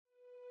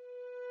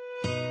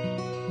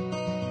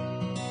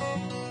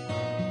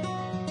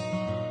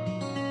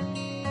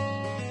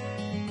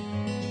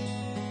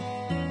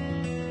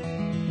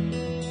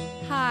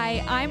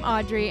Hey, I'm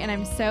Audrey, and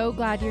I'm so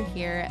glad you're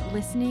here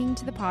listening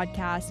to the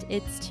podcast,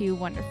 It's Too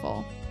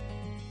Wonderful.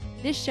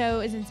 This show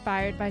is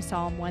inspired by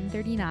Psalm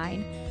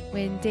 139,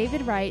 when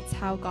David writes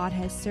how God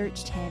has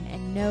searched him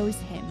and knows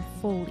him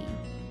fully,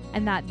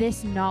 and that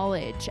this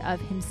knowledge of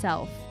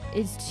himself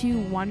is too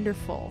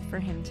wonderful for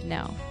him to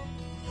know.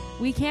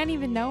 We can't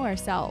even know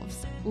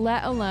ourselves,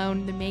 let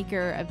alone the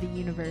maker of the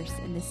universe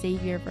and the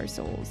savior of our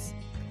souls.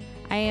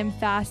 I am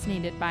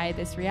fascinated by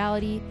this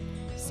reality,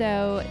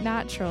 so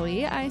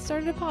naturally, I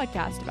started a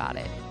podcast about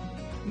it.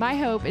 My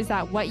hope is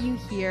that what you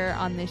hear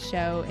on this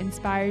show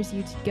inspires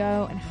you to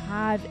go and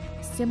have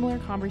similar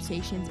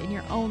conversations in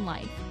your own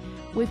life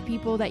with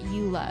people that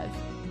you love,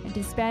 and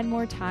to spend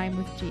more time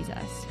with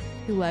Jesus,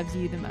 who loves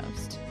you the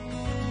most.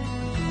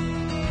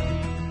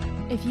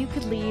 If you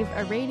could leave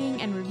a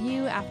rating and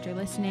review after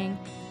listening,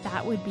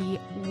 that would be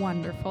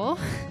wonderful.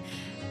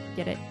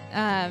 Get it?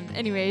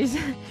 Anyways,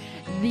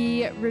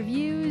 the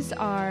reviews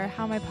are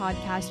how my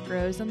podcast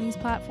grows on these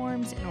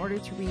platforms in order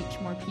to reach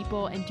more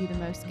people and do the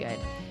most good.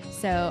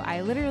 So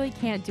I literally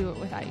can't do it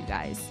without you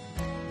guys.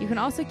 You can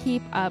also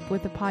keep up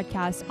with the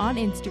podcast on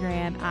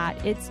Instagram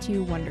at It's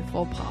Too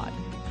Wonderful Pod.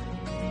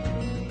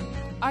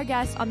 Our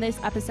guest on this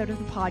episode of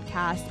the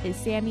podcast is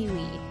Sammy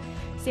Lee.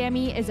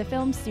 Sammy is a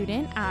film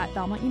student at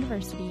Belmont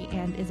University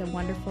and is a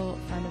wonderful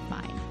friend of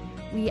mine.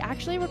 We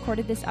actually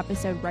recorded this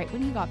episode right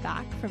when he got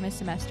back from a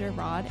semester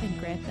abroad in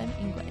Grantham,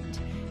 England.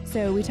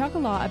 So we talk a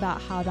lot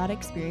about how that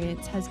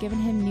experience has given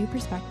him new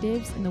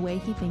perspectives in the way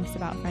he thinks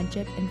about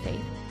friendship and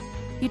faith.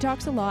 He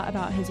talks a lot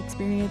about his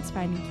experience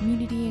finding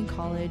community in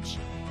college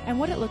and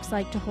what it looks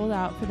like to hold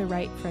out for the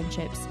right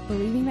friendships,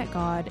 believing that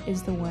God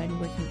is the one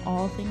working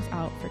all things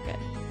out for good.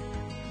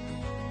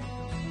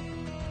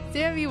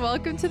 Sammy,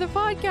 welcome to the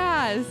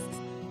podcast.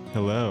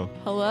 Hello.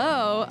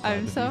 Hello. Glad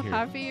I'm to so be here.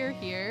 happy you're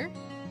here.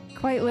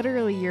 Quite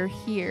literally, you're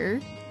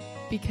here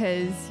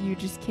because you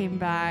just came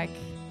back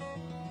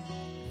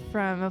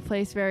from a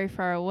place very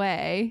far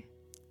away,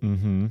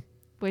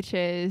 which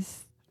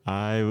is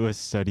I was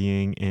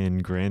studying in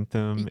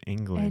Grantham, in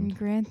England.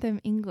 Grantham,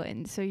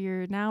 England. So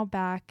you're now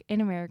back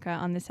in America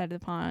on this side of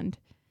the pond,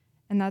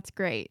 and that's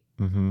great.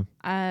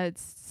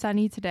 It's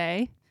sunny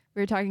today.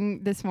 We were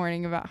talking this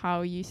morning about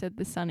how you said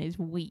the sun is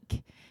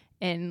weak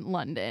in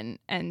London,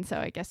 and so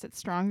I guess it's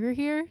stronger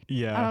here.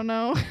 Yeah. I don't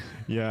know.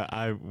 Yeah,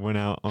 I went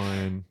out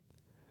I'm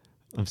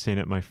staying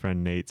at my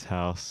friend Nate's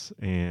house,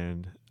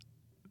 and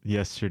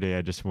yesterday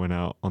I just went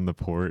out on the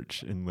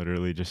porch and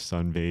literally just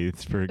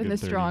sunbathed for a good 30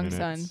 minutes. In the strong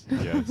sun.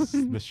 Yes,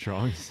 the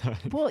strong sun.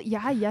 Well,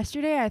 yeah,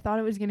 yesterday I thought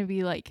it was going to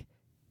be like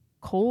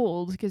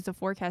cold because the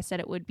forecast said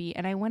it would be,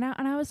 and I went out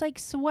and I was like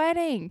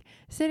sweating,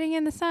 sitting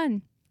in the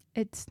sun.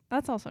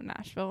 That's also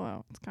Nashville.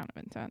 Oh, it's kind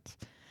of intense.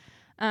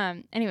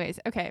 Anyways,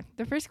 okay.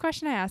 The first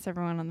question I ask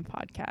everyone on the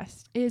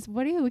podcast is,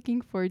 what are you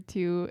looking forward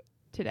to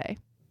today?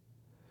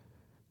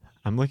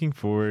 I'm looking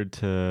forward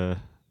to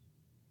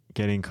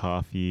getting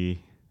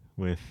coffee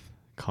with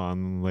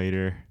Con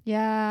later.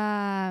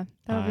 Yeah,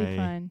 that'll be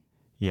fun.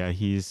 Yeah,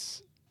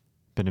 he's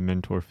been a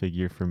mentor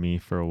figure for me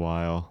for a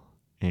while,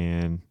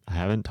 and I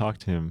haven't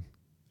talked to him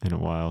in a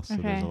while, so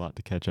there's a lot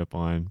to catch up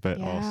on. But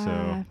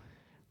also,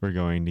 we're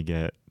going to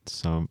get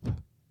Sump,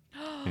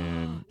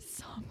 and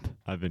Sump.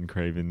 I've been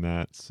craving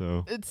that,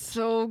 so It's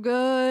so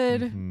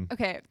good.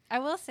 Okay, I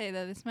will say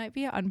though, this might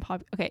be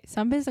unpopular. Okay,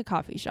 Sump is a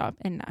coffee shop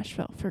in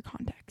Nashville, for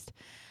context.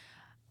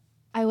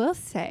 I will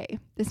say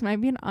this might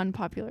be an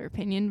unpopular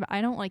opinion, but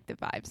I don't like the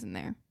vibes in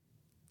there.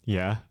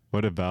 Yeah,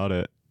 what about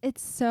it?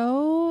 It's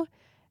so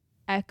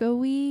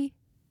echoey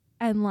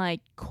and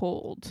like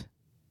cold,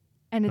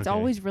 and it's Okay.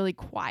 always really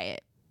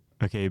quiet.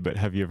 Okay, but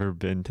have you ever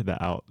been to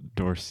the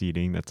outdoor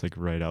seating that's like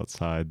right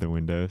outside the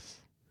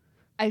windows?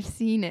 I've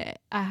seen it.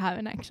 I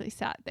haven't actually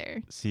sat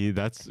there. See,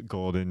 that's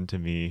golden to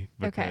me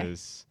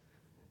because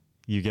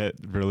you get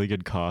really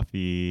good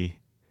coffee.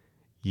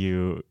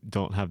 You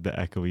don't have the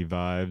echoey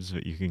vibes,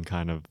 but you can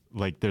kind of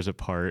like there's a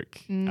park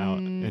out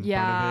in front of it.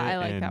 I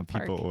like and that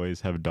park. people always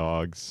have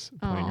dogs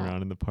playing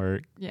around in the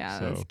park. Yeah,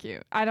 so that's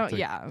cute. I don't. like-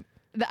 Yeah,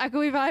 the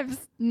echoey vibes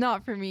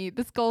not for me.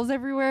 The skulls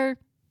everywhere.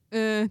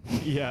 Yeah.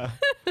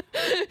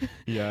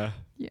 Yeah.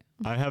 Yeah.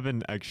 I have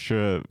an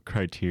extra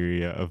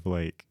criteria of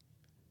like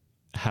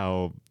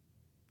how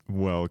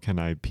well can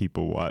I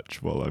people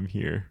watch while I'm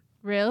here.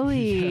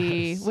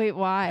 Really? Yes. Wait,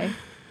 why?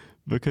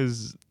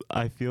 Because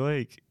I feel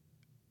like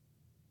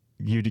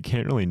you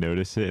can't really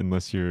notice it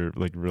unless you're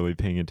like really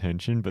paying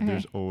attention, but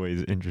there's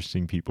always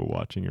interesting people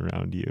watching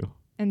around you.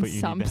 And But you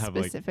need Sump to have,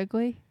 like-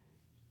 specifically?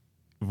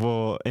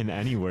 Well, in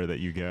anywhere that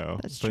you go.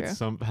 That's but true.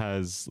 Sump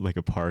has like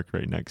a park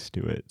right next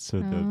to it, so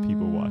the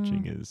people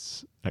watching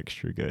is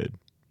extra good.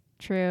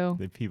 True.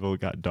 The people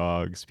got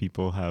dogs.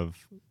 People have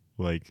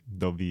like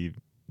they'll be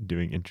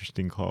doing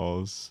interesting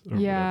calls or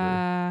whatever.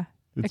 Yeah.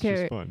 It's Okay.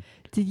 just fun.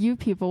 Did you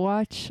people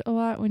watch a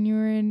lot when you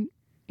were in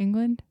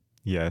England?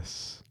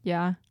 Yes.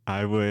 Yeah.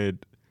 I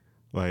would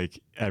like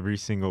every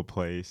single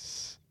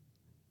place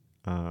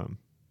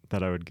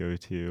that I would go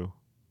to.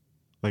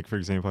 Like for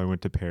example, I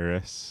went to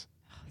Paris.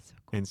 Oh, so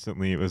cool.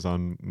 Instantly it was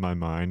on my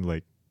mind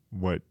like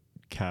what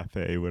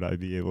cafe would I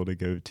be able to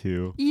go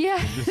to?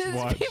 Yeah. Just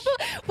watch.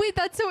 Wait,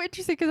 that's so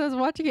interesting because I was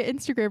watching an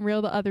Instagram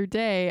reel the other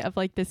day of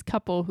like this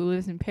couple who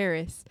lives in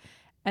Paris,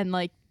 and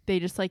like they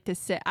just like to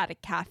sit at a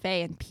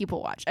cafe and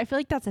people watch. I feel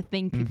like that's a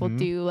thing people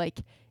do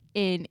like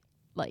in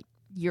like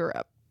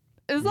Europe.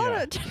 Is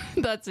that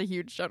that's a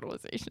huge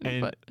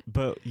generalization,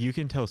 but you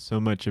can tell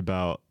so much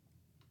about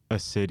a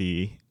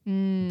city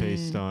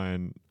based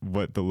on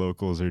what the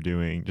locals are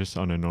doing just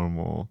on a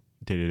normal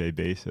day-to-day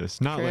basis.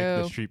 Not like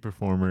the street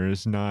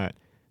performers, not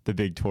the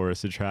big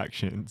tourist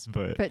attractions,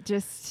 but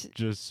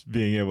just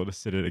being able to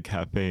sit at a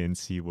cafe and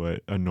see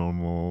what a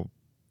normal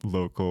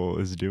local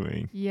is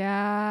doing.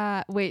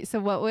 Yeah. Wait, so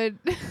what would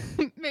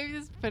maybe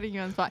this is putting you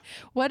on the spot.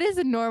 What is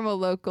a normal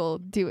local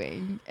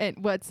doing?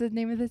 And what's the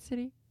name of the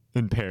city?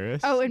 In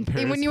Paris. Oh,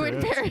 Paris, when you were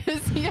in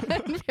Paris. Yeah,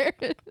 in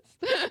Paris.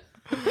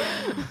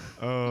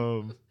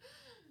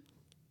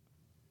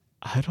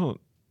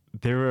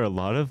 There were a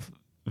lot of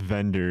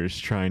vendors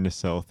trying to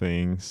sell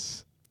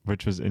things,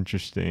 which was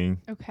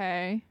interesting.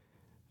 Okay.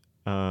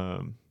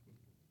 But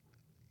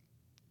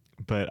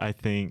I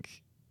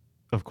think,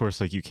 of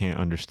course, like you can't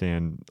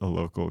understand a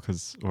local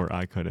or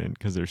I couldn't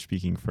because they're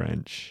speaking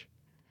French.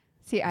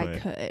 See, I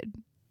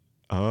could.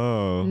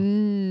 Oh,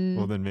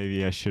 well then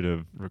maybe I should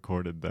have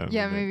recorded them.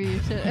 Yeah, maybe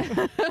you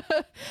should.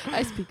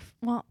 I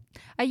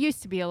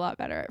used to be a lot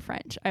better at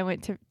French.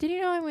 Did you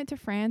know I went to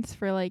France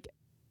for like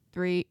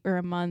 3 or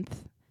a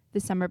month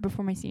this summer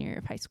before my senior year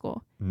of high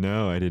school?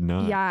 No, I did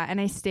not. Yeah, and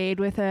I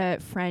stayed with a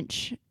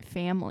French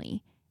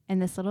family in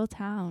this little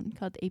town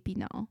called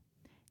Épinal,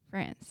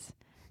 France.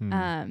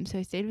 So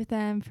I stayed with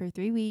them for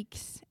 3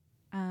 weeks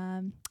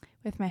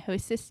with my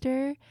host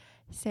sister,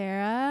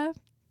 Sarah,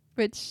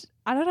 which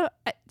I don't know.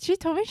 She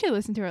told me she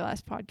listened to her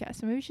last podcast,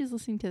 so maybe she's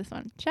listening to this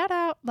one. Shout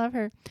out. Love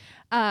her.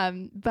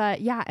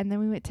 But yeah, and then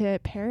we went to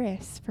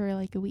Paris for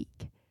like a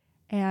week.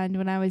 And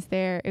when I was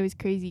there, it was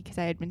crazy because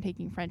I had been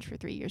taking French for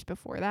 3 years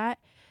before that.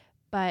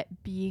 But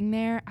being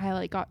there, I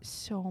like got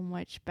so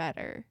much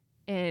better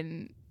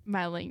in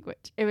my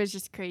language. It was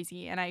just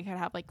crazy. And I could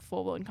have like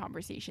full blown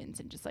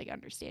conversations and just like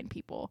understand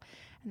people.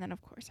 And then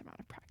of course I'm out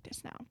of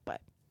practice now, but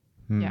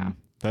yeah.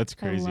 That's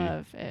crazy. I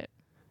love it.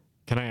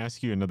 Can I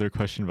ask you another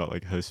question about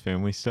like host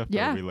family stuff?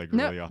 Yeah. Or are we like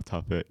really off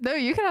topic? No,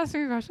 you can ask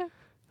me a question.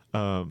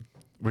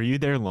 Were you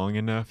there long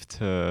enough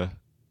to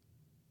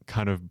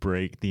kind of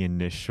break the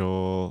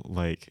initial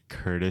like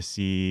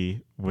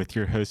courtesy with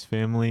your host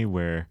family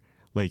where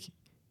like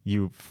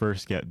you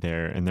first get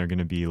there and they're going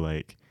to be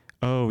like,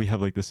 oh, we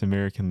have like this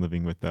American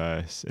living with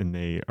us and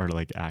they are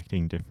like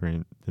acting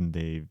different than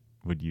they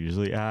would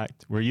usually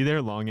act? Were you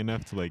there long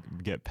enough to like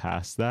get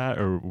past that,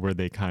 or were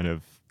they kind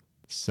of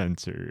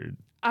censored?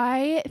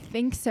 I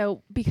think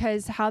so,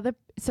 because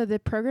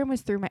the program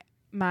was through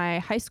my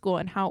high school,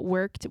 and how it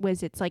worked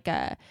was it's like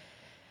the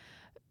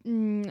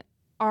place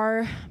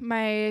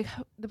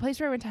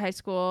where I went to high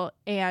school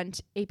and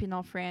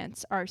Épinal,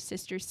 France, are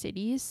sister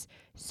cities.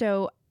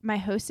 So my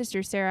host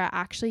sister Sarah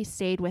actually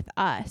stayed with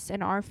us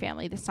and our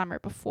family the summer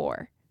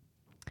before.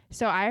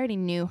 So I already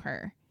knew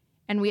her,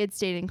 and we had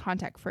stayed in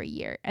contact for a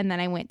year. And then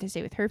I went to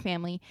stay with her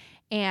family,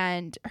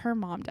 and her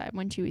mom died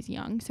when she was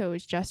young. So it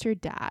was just her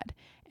dad,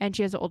 and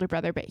she has an older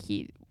brother, but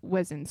he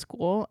was in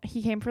school.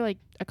 He came for like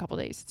a couple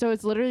days. So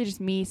it's literally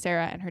just me,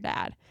 Sarah, and her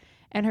dad.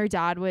 And her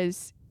dad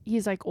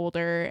he's like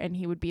older, and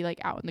he would be like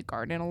out in the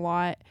garden a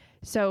lot.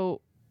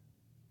 So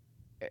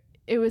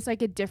it was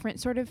like a different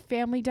sort of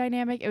family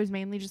dynamic. It was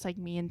mainly just like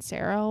me and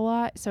Sarah a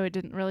lot. So it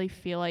didn't really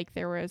feel like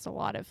there was a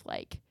lot of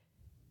like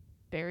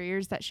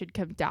barriers that should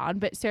come down.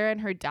 But Sarah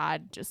and her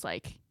dad just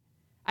like,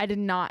 I did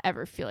not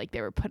ever feel like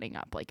they were putting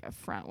up like a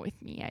front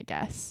with me, I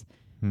guess.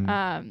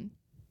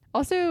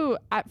 Also,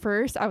 at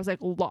first, I was like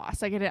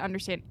lost. Like I didn't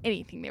understand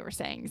anything they were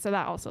saying. So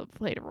that also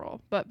played a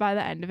role. But by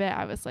the end of it,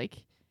 I was like,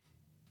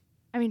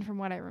 I mean, from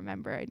what I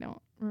remember, I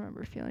don't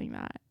remember feeling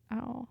that at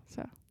all.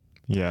 So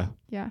yeah.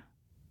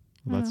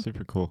 Well, that's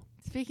super cool.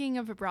 Speaking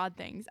of abroad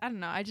things, I don't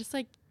know. I just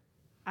like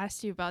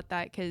asked you about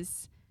that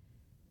because,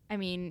 I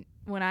mean,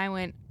 when I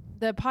went,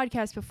 the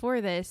podcast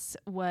before this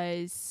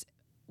was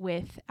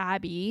with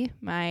Abby,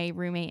 my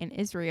roommate in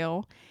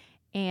Israel.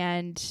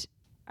 And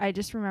I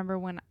just remember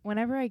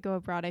whenever I go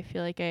abroad, I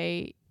feel like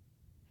it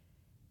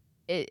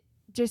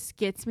just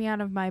gets me out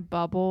of my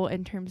bubble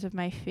in terms of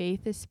my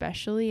faith,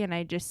 especially. And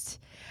I just,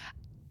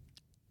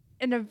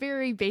 in a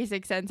very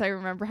basic sense, I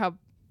remember how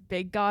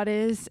big God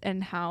is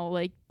and how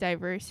like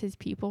diverse his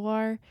people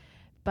are.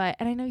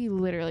 And I know you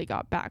literally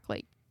got back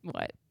like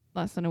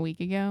less than a week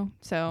ago,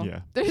 so yeah,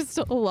 there's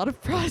still a lot of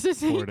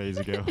processing. 4 days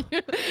ago.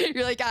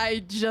 You're like,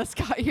 I just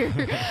got here.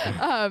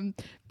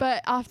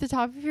 But off the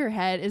top of your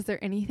head, is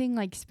there anything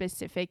like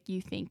specific you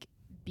think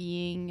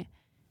being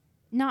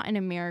not in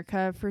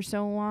America for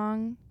so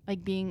long,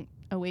 like being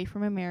away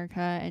from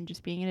America and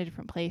just being in a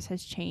different place,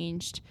 has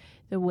changed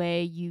the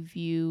way you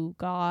view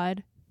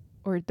God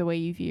or the way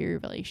you view your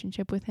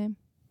relationship with him?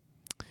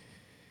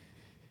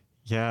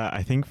 Yeah,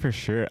 I think for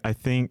sure. I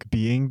think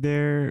being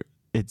there,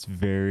 it's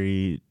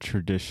very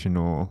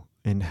traditional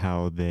in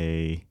how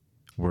they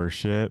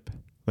worship.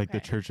 like the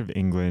Church of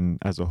England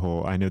as a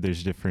whole. I know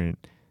there's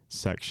different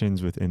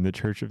sections within the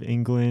Church of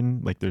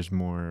England. Like there's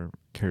more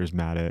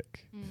charismatic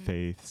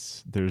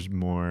faiths. There's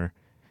more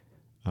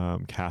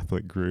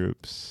Catholic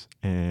groups,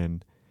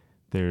 and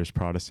there's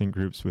Protestant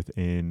groups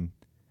within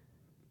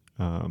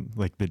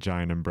like the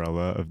giant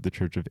umbrella of the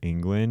Church of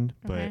England.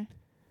 Okay.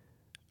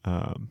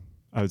 But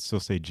I would still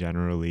say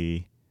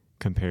generally,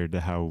 compared to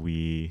how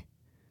we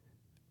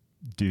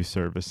do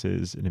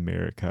services in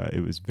America, it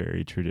was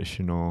very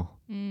traditional.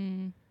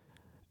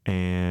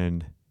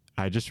 And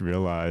I just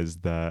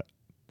realized that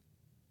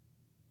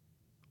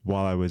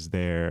while I was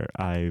there,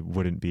 I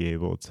wouldn't be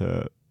able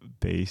to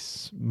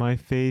base my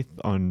faith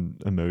on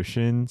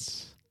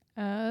emotions.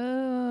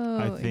 Oh,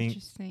 I think,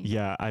 interesting.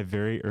 yeah, I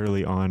very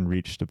early on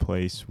reached a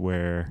place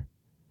where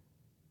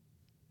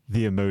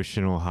the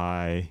emotional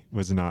high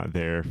was not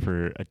there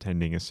for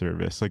attending a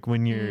service. Like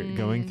when you're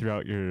going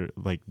throughout your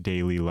like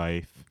daily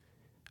life,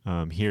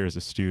 here as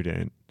a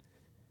student,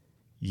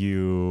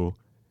 here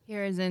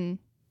as in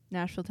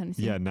Nashville,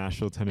 Tennessee. Yeah,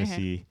 Nashville,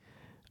 Tennessee.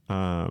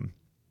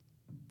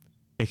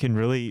 It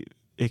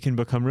can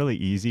become really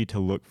easy to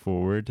look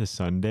forward to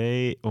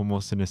Sunday,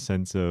 almost in a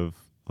sense of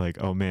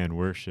like, oh man,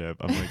 worship.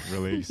 I'm like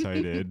really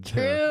excited.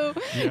 True.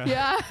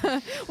 Yeah.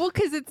 Well,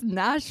 because it's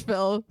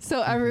Nashville,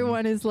 so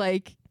everyone is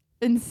like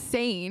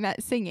insane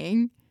at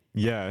singing.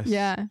 Yes.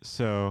 Yeah.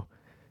 So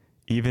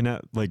even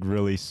at like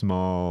really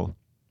small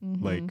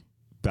like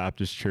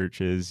Baptist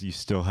churches, you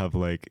still have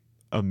like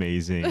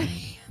amazing.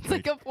 It's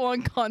like a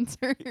full-on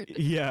concert.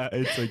 Yeah,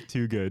 it's like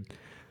too good.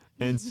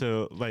 And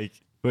so like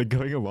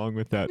going along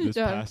with that, this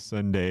past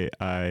Sunday,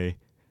 I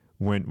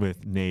went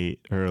with Nate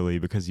early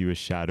because he was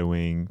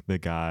shadowing the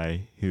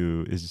guy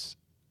who is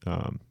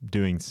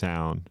doing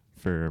sound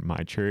for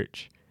my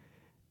church.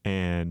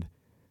 And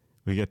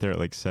we get there at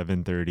like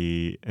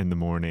 7:30 in the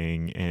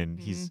morning, and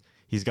he's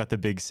got the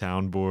big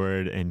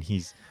soundboard, and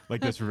he's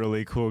like this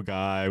really cool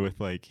guy with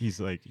like he's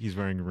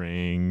wearing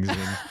rings,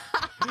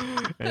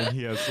 and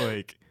he has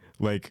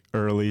like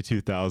early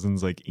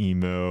 2000s like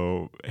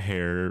emo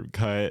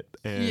haircut,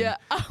 and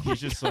he's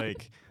just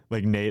like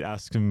Nate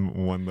asked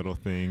him one little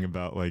thing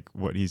about like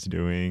what he's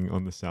doing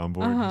on the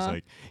soundboard. He's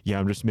like, yeah,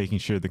 I'm just making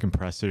sure the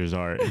compressors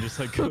are, and just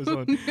like goes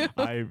on.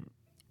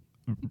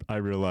 I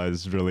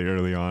realized really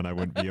early on I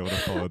wouldn't be able to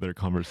follow their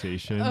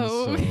conversation.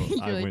 So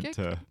I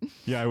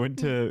went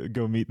to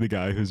go meet the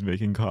guy who's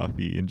making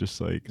coffee and just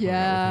like hung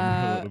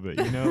out with him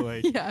a little bit, you know,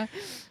 like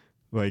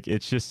like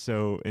it's just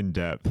so in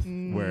depth.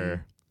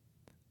 Where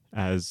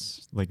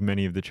as like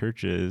many of the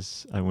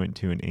churches I went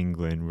to in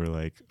England were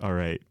like, all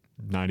right,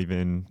 not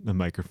even a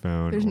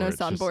microphone. There's no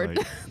soundboard.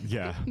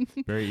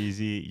 Like, very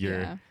easy.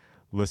 You're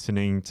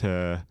listening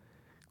to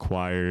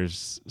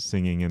choirs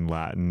singing in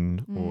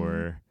Latin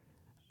or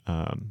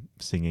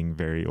singing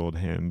very old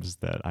hymns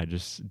that I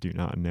just do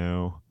not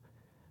know.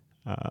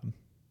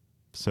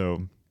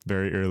 So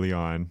very early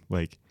on,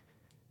 like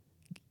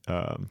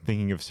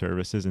thinking of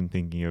services and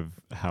thinking of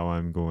how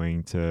I'm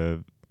going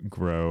to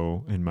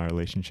grow in my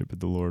relationship with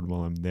the Lord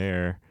while I'm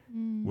there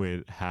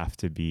would have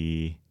to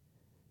be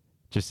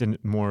just in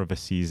more of a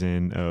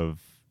season of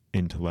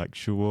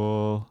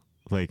intellectual,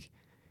 like,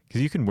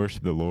 because you can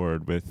worship the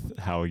Lord with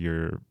how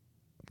you're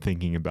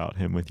thinking about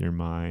him with your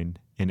mind.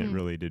 And it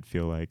really did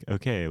feel like,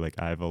 okay, like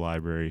I have a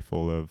library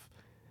full of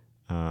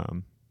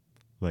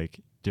like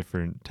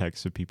different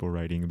texts of people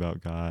writing about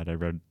God. I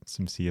read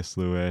some C.S.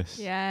 Lewis.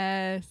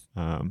 Yes.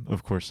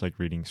 Of course, like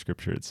reading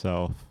scripture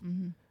itself.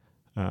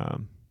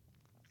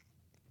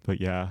 But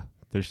yeah,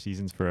 there's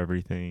seasons for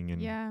everything.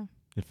 And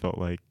it felt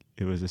like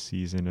it was a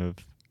season of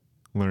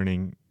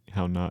learning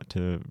how not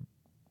to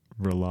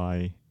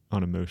rely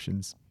on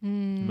emotions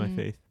in my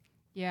faith.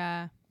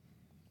 Yeah.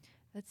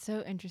 That's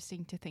so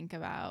interesting to think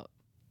about.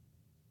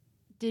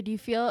 Did you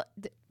feel,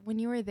 when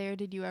you were there,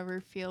 did you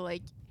ever feel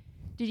like,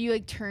 did you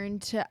like turn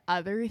to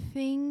other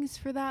things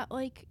for that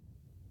like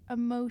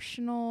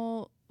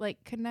emotional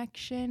like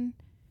connection?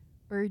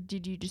 Or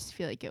did you just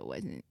feel like it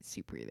wasn't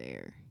super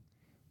there?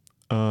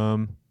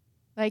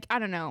 Like, I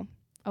don't know,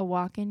 a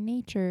walk in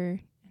nature.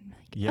 And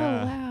like,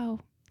 oh, wow.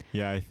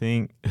 Yeah, I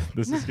think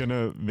this is going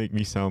to make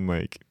me sound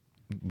like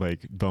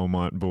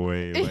Beaumont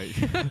boy. Like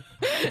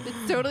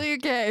it's totally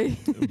okay.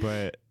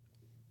 But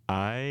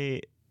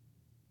I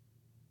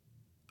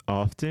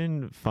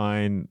often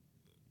find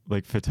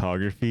like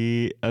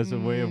photography as a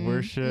way of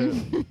worship.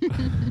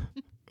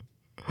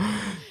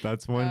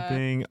 That's one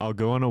thing. I'll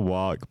go on a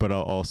walk, but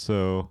I'll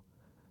also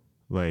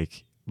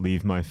like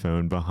leave my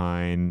phone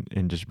behind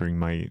and just bring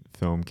my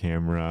film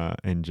camera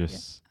and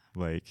just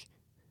like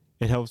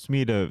it helps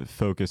me to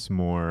focus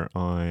more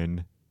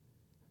on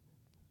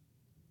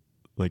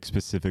like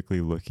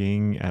specifically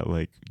looking at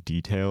like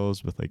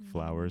details with like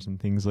flowers and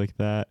things like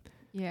that.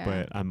 Yeah.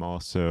 But I'm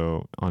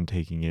also on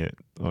taking it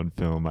on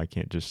film. I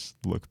can't just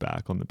look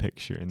back on the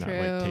picture, and that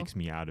like takes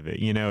me out of it.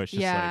 You know, it's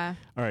just like,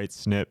 all right,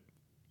 snip,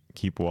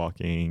 keep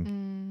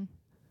walking.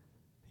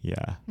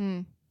 Yeah.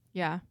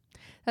 Yeah.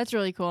 That's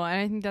really cool.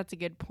 And I think that's a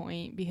good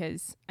point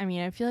because I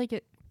mean, I feel like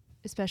it,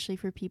 especially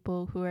for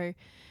people who are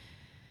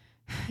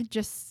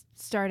just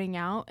starting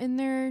out in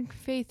their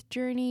faith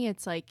journey,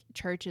 it's like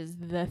church is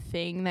the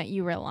thing that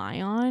you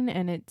rely on.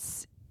 And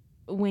it's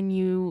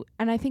and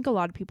I think a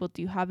lot of people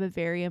do have a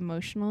very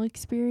emotional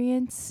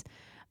experience,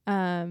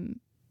 when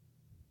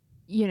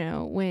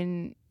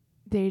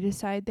they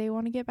decide they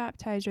want to get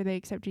baptized or they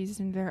accept Jesus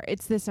into their heart.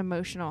 It's this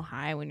emotional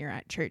high when you're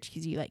at church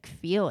because you like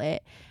feel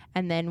it.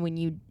 And then when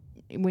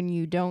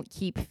you don't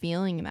keep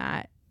feeling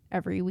that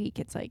every week,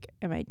 it's like,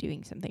 am I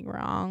doing something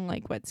wrong?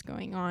 Like, what's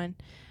going on?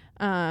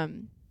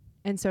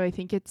 And so I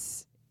think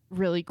it's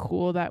really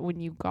cool that when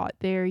you got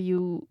there,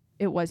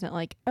 it wasn't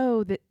like,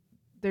 oh, that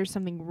there's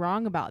something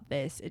wrong about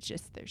this. It's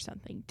just there's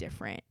something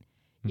different,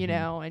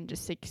 and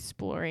just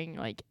exploring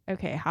like,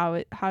 okay,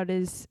 how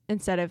does,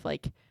 instead of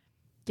like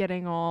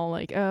getting all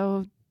like,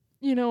 oh,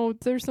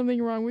 there's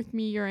something wrong with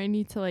me, or I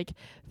need to like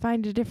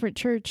find a different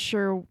church,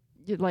 or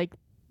like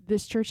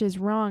this church is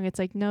wrong. It's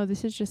like, no,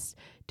 this is just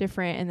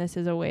different. And this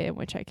is a way in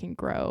which I can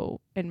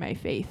grow in my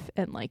faith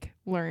and like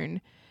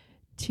learn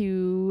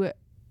to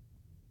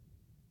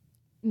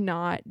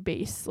not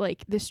base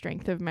like the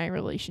strength of my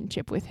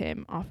relationship with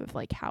him off of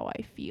like how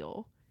I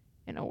feel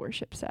in a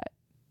worship set.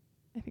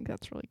 I think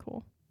that's really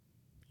cool.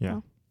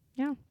 Yeah. So,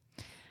 yeah.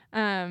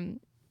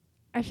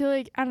 I feel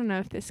like, I don't know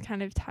if this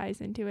kind of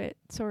ties into it,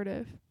 sort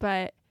of,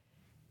 but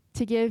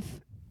to give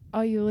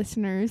all you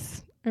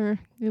listeners or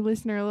your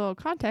listener a little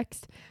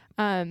context,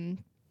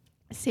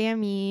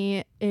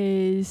 Sammy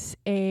is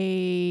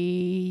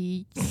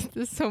this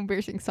is so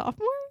embarrassing,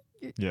 sophomore?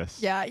 Yes.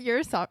 Yeah, you're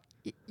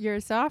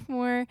a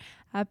sophomore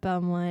at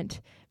Belmont,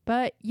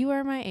 but you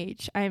are my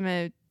age. I'm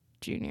a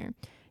junior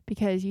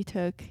because you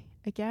took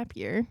a gap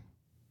year,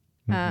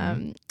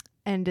 and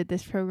did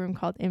this program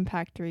called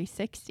Impact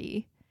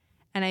 360.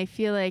 And I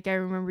feel like I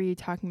remember you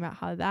talking about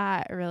how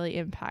that really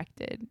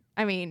impacted,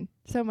 I mean,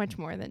 so much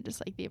more than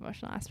just like the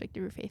emotional aspect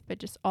of your faith, but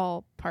just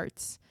all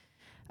parts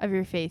of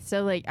your faith.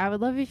 So like, I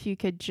would love if you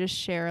could just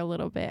share a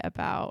little bit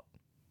about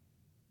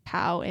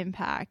how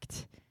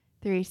Impact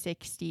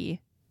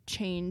 360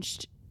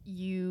 changed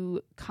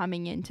you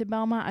coming into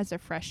Belmont as a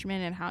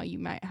freshman, and how you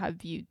might have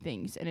viewed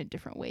things in a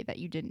different way that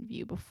you didn't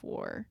view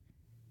before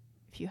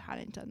if you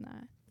hadn't done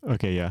that.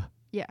 Okay. Yeah.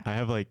 Yeah. I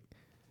have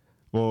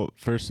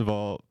first of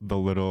all, the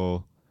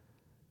little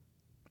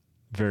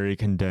very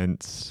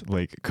condensed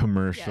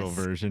commercial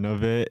version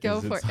of it. Go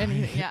for it.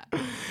 Anything. Yeah.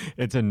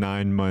 It's a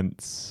 9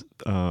 months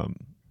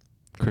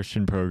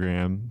Christian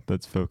program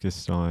that's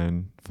focused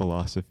on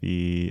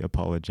philosophy,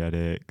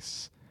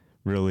 apologetics,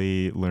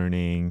 really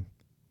learning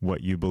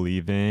what you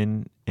believe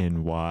in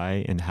and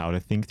why and how to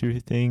think through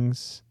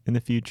things in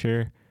the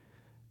future.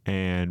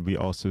 And we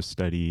also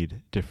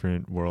studied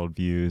different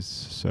worldviews.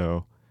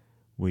 So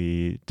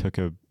we took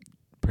a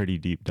pretty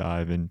deep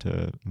dive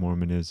into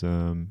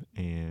Mormonism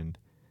and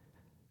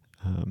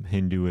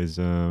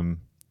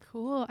Hinduism.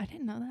 Cool. I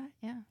didn't know that.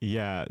 Yeah.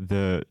 Yeah,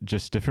 the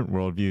just different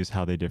worldviews,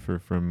 how they differ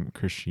from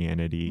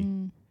Christianity.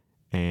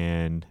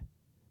 And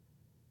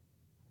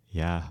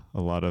yeah,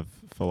 a lot of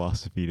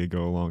philosophy to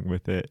go along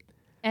with it.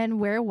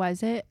 And where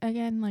was it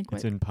again?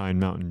 It's in Pine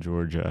Mountain,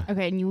 Georgia.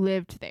 Okay, and you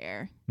lived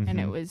there. And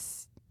it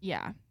was,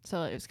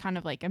 so it was kind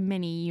of like a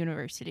mini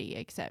university,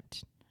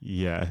 except...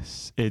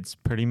 Yes, it's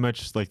pretty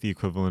much like the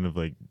equivalent of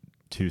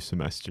 2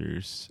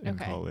 semesters in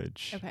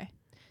college. Okay,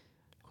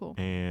 cool.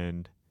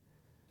 And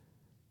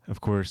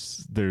of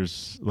course,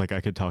 there's I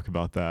could talk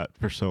about that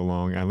for so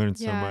long. I learned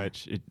so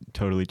much. It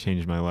totally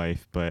changed my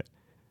life. But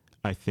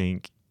I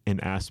think in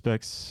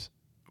aspects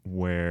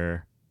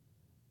where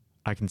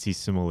I can see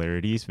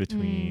similarities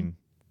between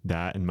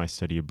that and my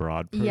study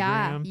abroad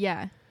program.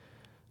 Yeah.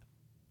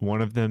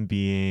 One of them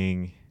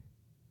being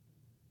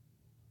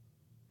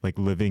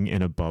living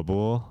in a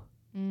bubble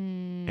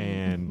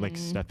and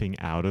stepping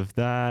out of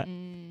that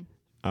in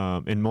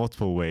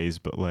multiple ways.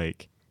 But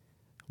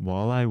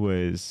while I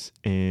was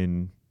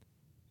in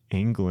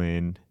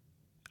England,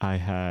 I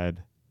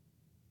had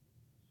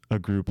a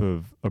group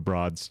of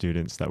abroad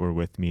students that were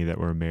with me that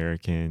were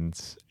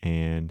Americans,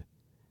 and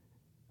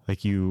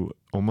you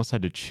almost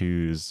had to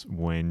choose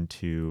when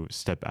to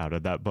step out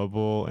of that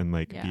bubble and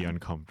be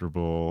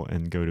uncomfortable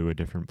and go to a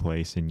different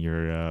place in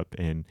Europe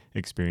and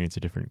experience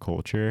a different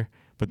culture.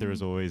 But there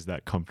was always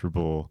that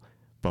comfortable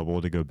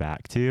bubble to go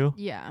back to.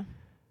 Yeah.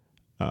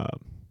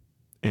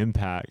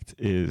 Impact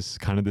is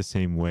kind of the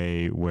same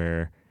way,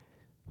 where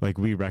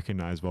we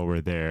recognize while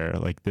we're there,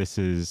 this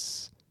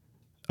is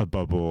a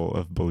bubble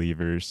of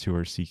believers who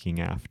are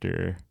seeking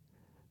after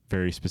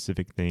very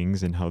specific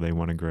things and how they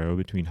want to grow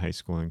between high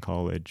school and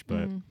college,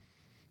 but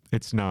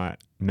it's not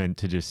meant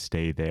to just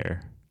stay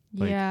there.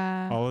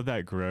 All of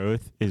that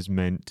growth is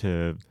meant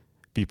to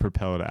be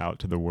propelled out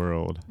to the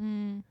world.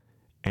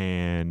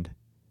 And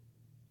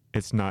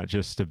it's not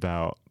just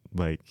about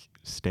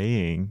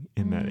staying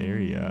in that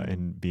area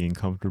and being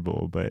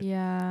comfortable, but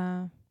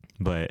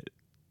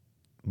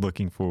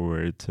looking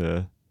forward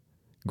to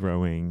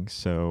growing.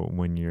 So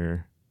when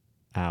you're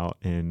out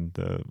in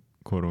the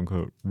quote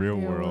unquote real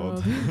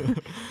world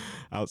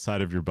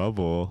outside of your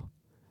bubble,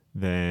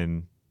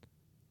 then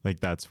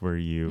that's where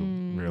you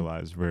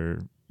realize where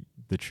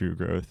the true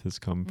growth has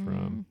come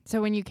from.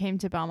 So when you came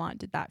to Belmont,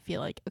 did that feel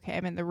like, okay,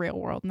 I'm in the real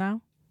world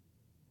now?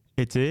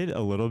 It did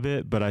a little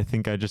bit, but I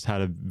think I just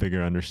had a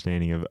bigger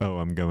understanding of,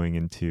 I'm going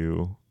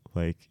into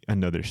like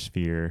another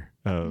sphere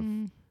of,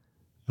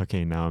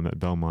 okay, now I'm at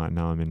Belmont,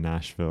 now I'm in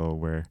Nashville,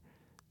 where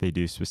they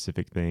do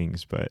specific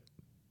things, but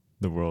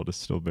the world is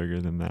still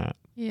bigger than that.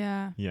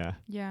 Yeah. Yeah.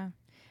 Yeah.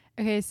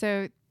 Okay,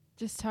 so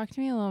just talk to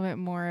me a little bit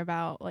more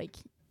about like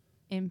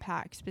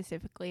impact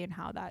specifically and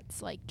how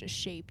that's like just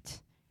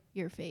shaped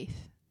your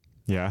faith.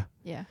 Yeah.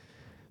 Yeah.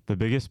 The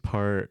biggest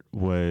part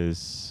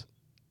was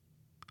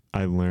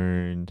I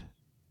learned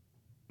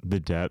the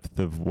depth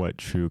of what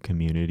true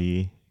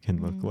community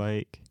can look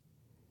like.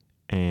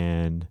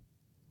 And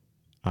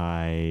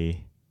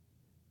I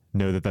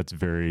know that that's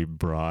very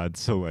broad.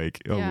 So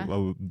like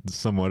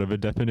somewhat of a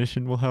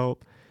definition will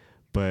help.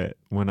 But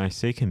when I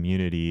say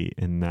community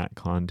in that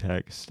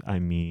context, I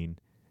mean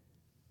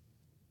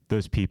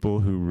those people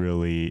who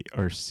really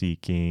are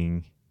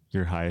seeking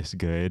your highest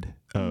good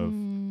of,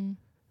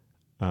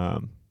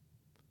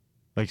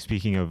 like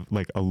speaking of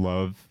like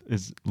love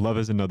is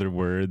another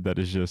word that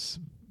is just,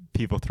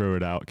 people throw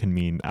it out, can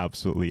mean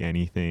absolutely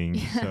anything.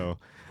 Yeah. So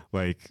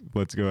like,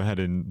 let's go ahead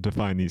and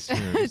define these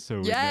terms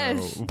so we know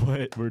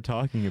what we're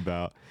talking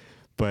about.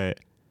 But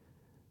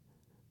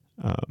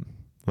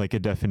like a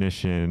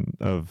definition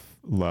of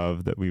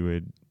love that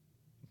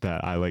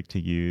I like to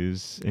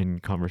use in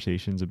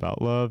conversations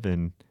about love,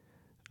 and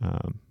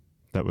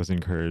that was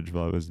encouraged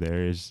while I was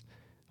there, is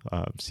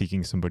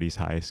seeking somebody's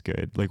highest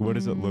good. Like, what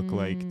does it look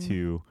like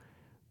to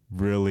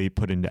really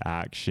put into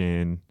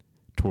action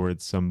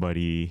towards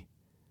somebody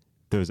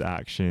those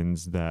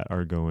actions that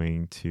are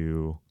going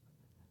to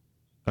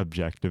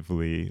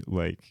objectively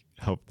like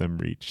help them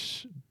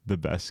reach the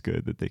best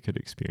good that they could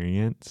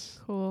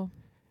experience. Cool.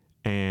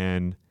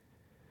 And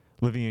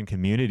living in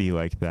community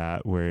like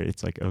that, where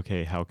it's like,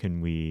 okay, how can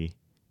we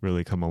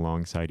really come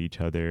alongside each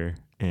other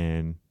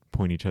and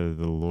point each other to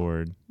the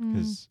Lord?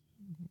 Because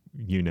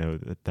you know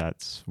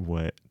that's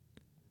what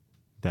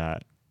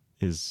that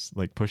is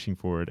like pushing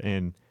forward.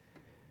 And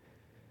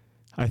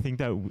I think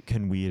that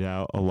can weed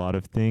out a lot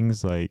of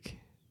things, like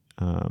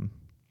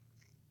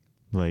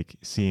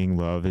seeing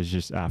love as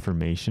just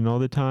affirmation all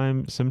the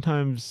time.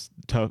 Sometimes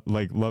tough,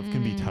 like love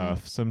can be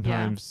tough.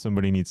 Sometimes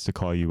somebody needs to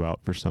call you out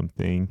for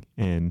something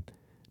and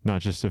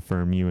not just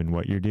affirm you in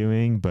what you're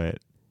doing, but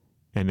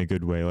in a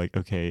good way. Like,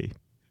 okay,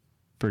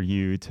 for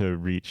you to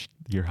reach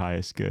your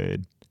highest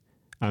good,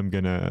 I'm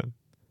gonna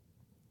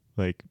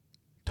like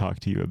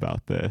talk to you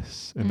about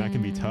this. And that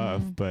can be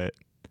tough, but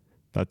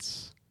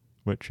that's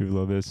what true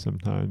love is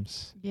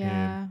sometimes.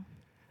 Yeah. And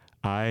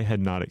I had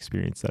not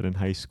experienced that in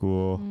high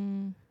school,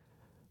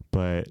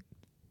 but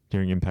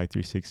during Impact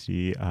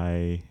 360,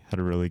 I had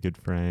a really good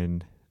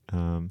friend,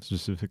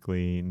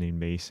 specifically named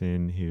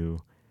Mason, who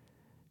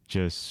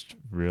just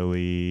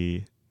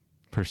really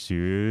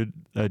pursued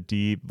a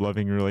deep,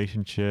 loving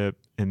relationship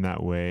in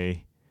that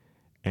way.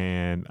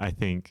 And I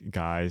think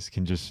guys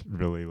can just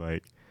really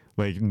like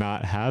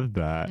not have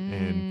that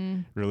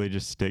and really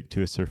just stick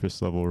to a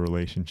surface level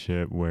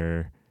relationship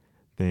where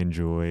they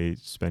enjoy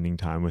spending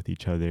time with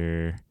each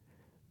other,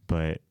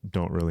 but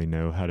don't really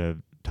know how to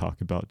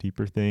talk about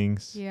deeper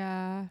things.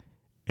 Yeah.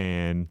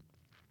 And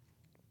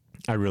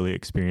I really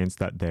experienced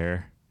that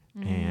there.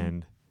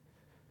 And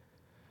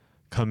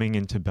coming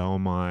into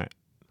Belmont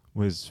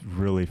was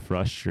really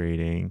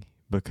frustrating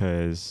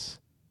because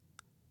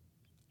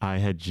I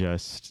had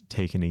just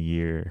taken a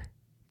year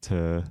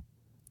to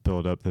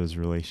build up those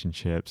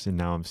relationships, and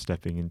now I'm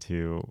stepping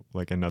into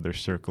like another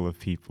circle of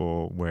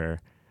people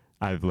where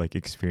I've like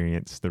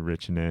experienced the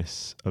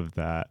richness of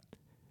that,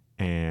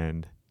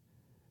 and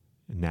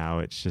now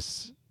it's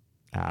just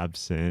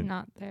absent.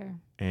 Not there.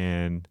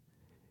 And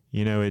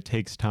you know, it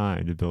takes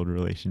time to build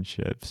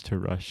relationships. To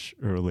rush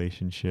a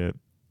relationship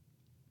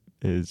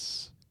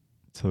is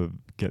to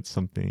get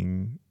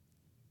something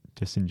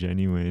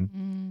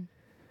disingenuine.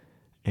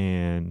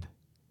 And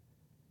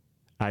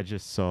I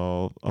just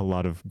saw a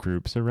lot of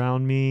groups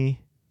around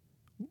me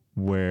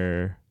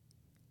where,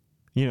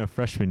 you know,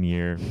 freshman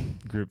year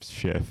groups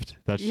shift.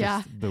 That's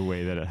just the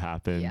way that it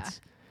happens.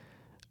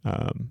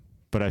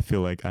 But I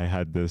feel like I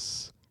had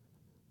this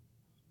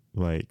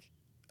like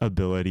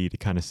ability to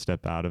kind of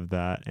step out of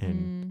that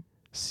and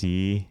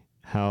see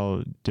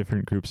how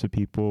different groups of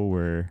people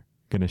were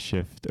going to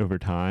shift over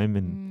time.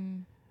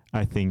 And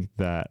I think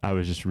that I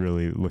was just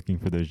really looking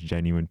for those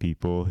genuine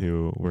people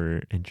who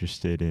were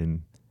interested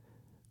in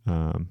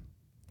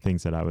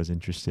things that I was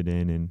interested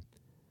in, and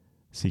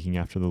seeking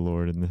after the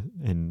Lord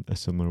in a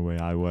similar way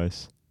I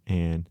was.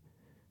 And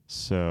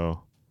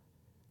so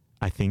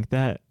I think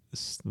that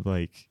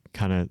like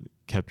kind of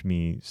kept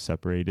me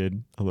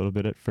separated a little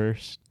bit at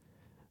first.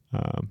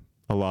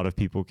 A lot of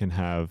people can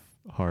have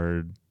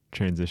hard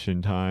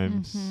transition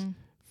times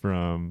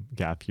from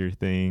gap year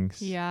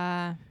things.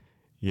 Yeah.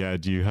 Yeah.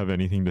 Do you have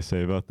anything to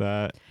say about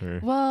that? Or?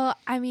 Well,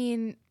 I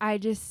mean, I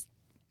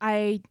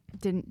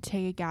didn't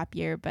take a gap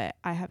year, but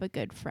I have a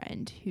good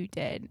friend who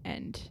did,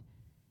 and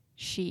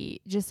she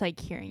just like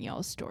hearing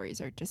y'all's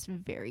stories are just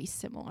very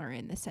similar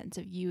in the sense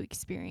of you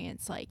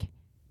experience like,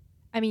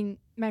 I mean,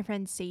 my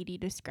friend Sadie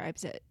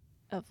describes it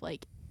of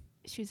like,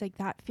 she's like,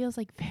 that feels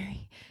like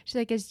very, she's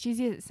like, as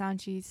cheesy as it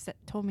sounds,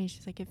 told me,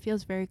 she's like, it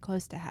feels very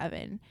close to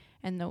heaven,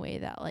 and the way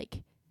that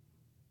like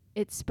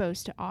it's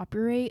supposed to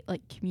operate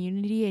like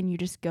community, and you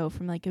just go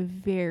from like a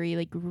very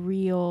like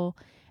real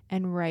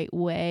and right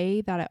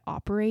way that it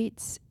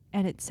operates,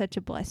 and it's such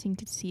a blessing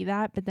to see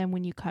that. But then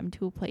when you come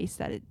to a place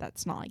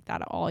that's not like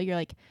that at all, you're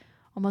like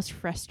almost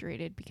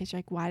frustrated because you're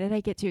like, why did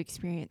I get to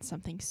experience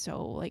something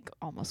so like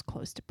almost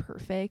close to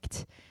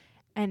perfect?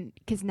 And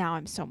because now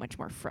I'm so much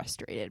more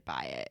frustrated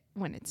by it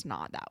when it's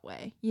not that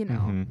way, you know?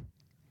 Mm-hmm.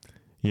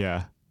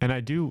 Yeah. And I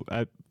do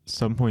at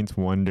some points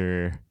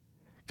wonder,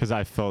 because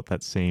I felt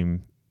that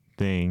same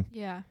thing.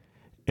 Yeah.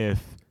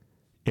 If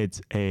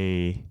it's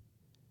a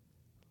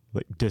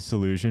like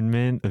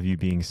disillusionment of you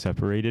being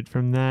separated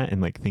from that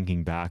and like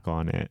thinking back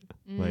on it,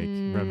 like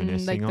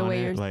reminiscing like the on way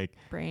it, your like,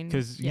 brain,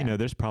 because you know,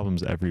 there's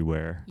problems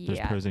everywhere. Yeah.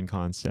 There's pros and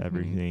cons to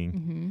everything.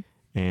 Mm-hmm.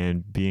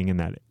 And being in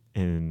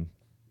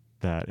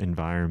that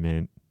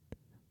environment,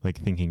 like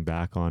thinking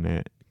back on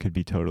it could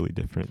be totally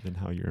different than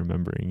how you're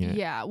remembering it.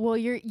 Yeah. Well,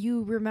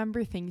 you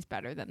remember things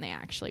better than they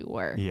actually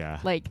were. Yeah.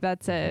 Like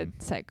that's a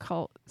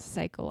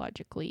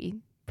psychologically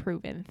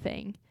proven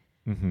thing.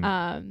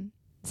 Mm-hmm.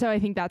 So I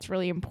think that's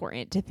really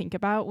important to think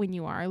about when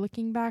you are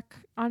looking back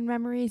on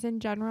memories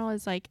in general,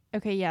 is like,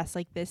 okay, yes,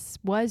 like this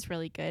was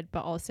really good,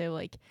 but also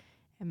like,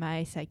 am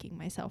I psyching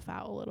myself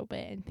out a little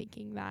bit and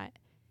thinking that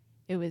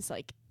it was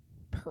like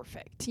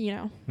perfect, you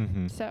know?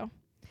 Mm-hmm. So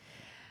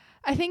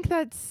I think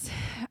that's,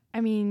 I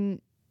mean,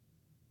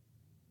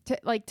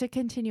 to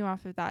continue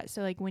off of that.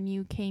 So like when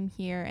you came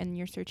here and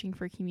you're searching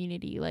for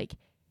community, like,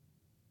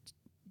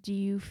 do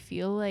you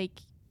feel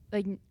like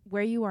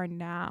where you are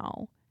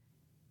now,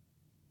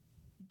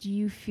 do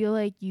you feel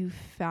like you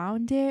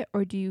found it,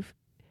 or do you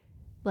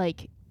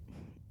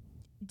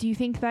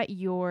think that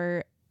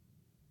your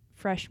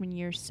freshman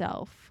year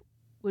self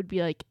would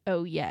be like,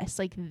 oh yes,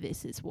 like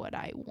this is what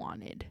I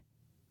wanted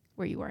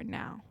where you are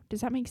now? Does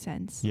that make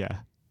sense? Yeah.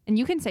 And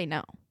you can say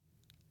no.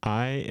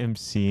 I am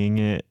seeing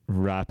it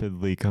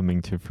rapidly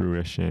coming to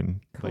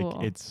fruition. Cool.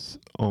 Like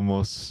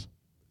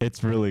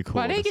it's really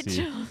cool Why to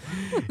see.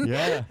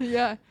 Yeah.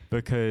 Yeah.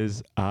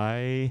 Because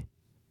I,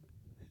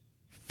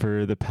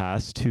 for the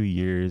past 2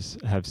 years,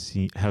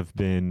 have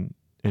been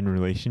in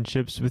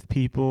relationships with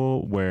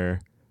people where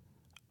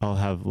I'll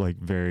have like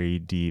very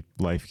deep,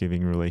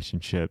 life-giving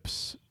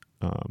relationships,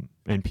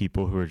 and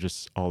people who are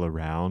just all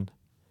around.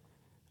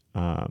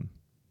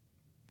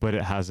 But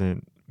it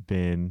hasn't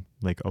been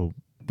like a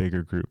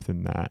bigger group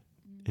than that.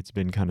 It's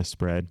been kind of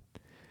spread.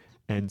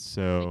 And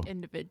so like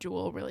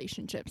individual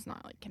relationships,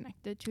 not like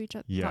connected to each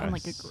other, yes, not in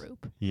like a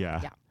group.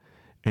 Yeah.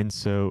 And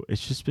so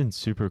it's just been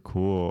super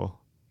cool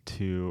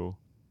to,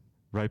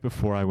 right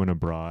before I went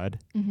abroad,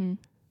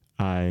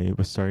 I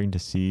was starting to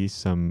see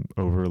some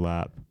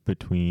overlap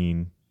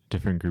between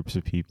different groups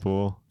of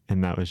people,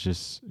 and that was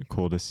just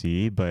cool to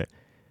see. But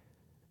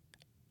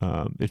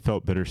it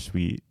felt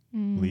bittersweet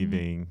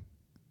leaving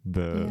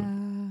the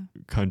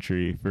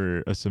country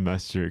for a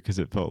semester, because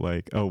it felt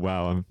like, oh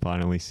wow, I'm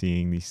finally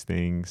seeing these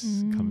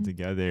things come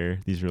together,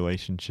 these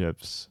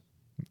relationships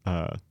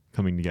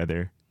coming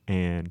together,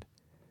 and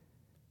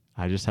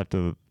I just have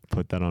to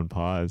put that on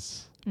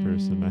pause for a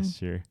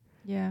semester.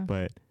 Yeah.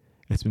 But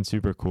it's been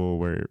super cool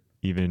where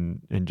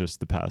even in just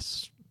the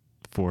past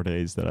 4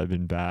 days that I've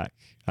been back,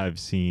 I've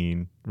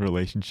seen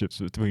relationships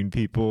between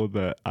people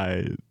that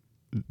I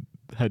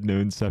had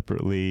known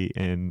separately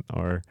and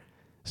are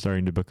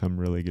starting to become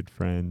really good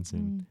friends.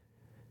 And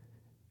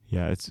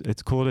yeah,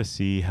 it's cool to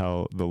see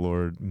how the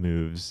Lord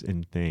moves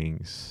in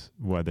things,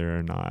 whether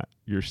or not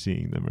you're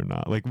seeing them or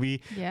not. Like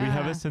we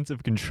have a sense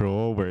of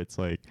control where it's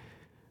like,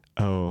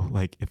 oh,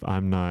 like if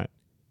I'm not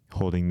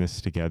holding this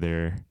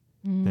together,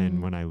 then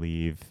when I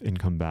leave and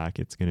come back,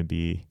 it's going to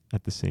be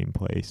at the same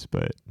place.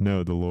 But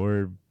no, the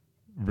Lord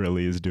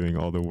really is doing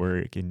all the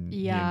work, and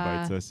he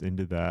invites us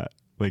into that.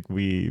 Like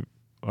we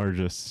are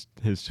just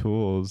his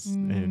tools,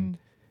 and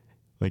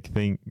like,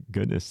 thank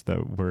goodness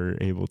that we're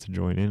able to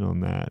join in on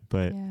that.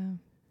 But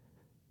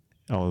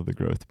all of the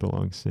growth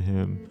belongs to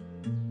him.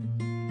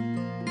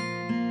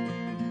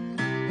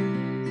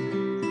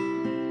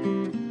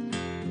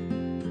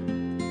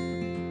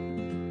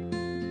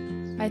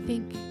 I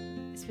think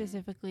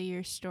specifically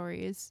your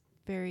story is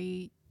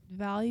very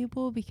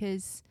valuable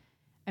because,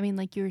 I mean,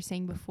 like you were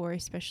saying before,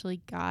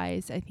 especially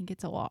guys, I think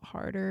it's a lot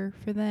harder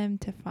for them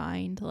to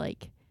find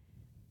like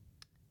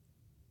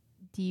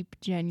deep,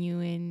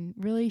 genuine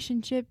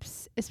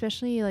relationships,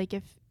 especially like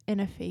if in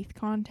a faith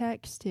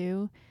context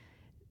too.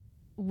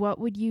 What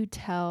would you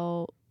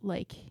tell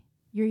like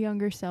your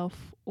younger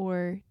self,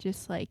 or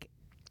just like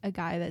a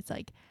guy that's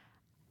like,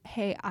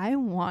 hey, I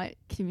want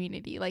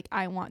community, like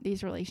I want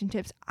these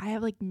relationships, I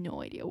have like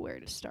no idea where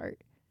to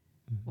start?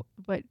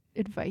 What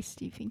advice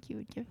do you think you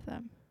would give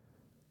them?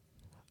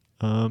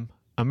 I'm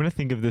going to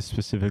think of this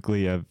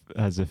specifically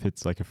as if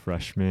it's like a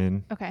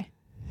freshman Okay.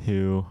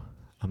 who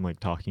I'm like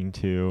talking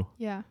to.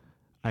 Yeah.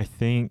 I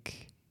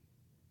think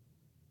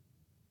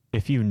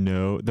if you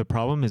know, the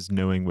problem is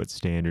knowing what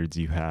standards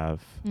you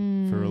have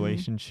for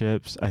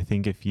relationships. I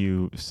think if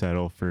you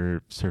settle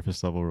for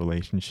surface level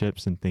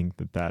relationships and think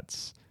that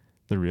that's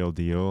the real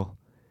deal,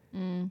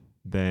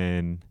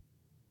 then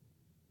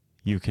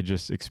you could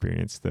just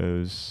experience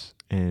those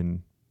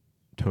and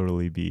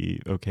totally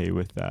be okay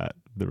with that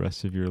the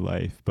rest of your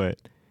life. But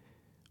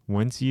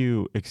once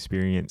you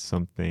experience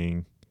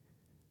something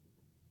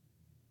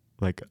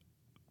like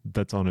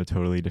that's on a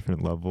totally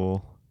different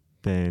level,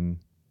 then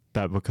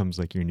that becomes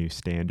like your new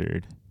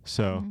standard.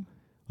 So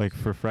like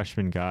for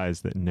freshman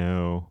guys that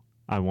know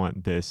I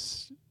want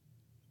this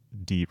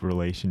deep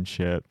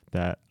relationship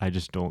that I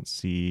just don't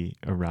see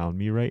around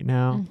me right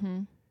now,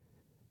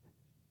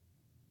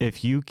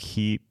 if you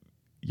keep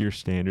your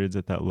standards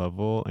at that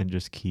level and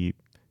just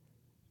keep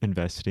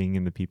investing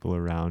in the people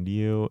around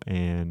you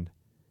and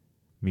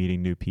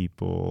meeting new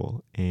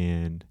people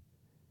and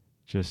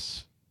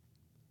just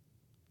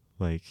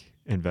like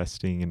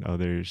investing in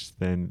others,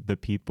 then the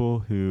people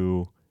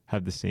who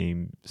have the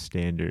same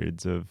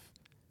standards of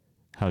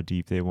how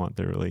deep they want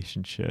their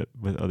relationship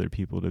with other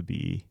people to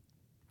be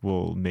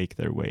will make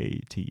their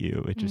way to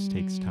you. It just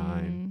takes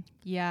time.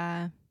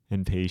 Yeah.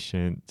 And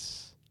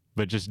patience,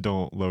 but just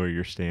don't lower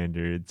your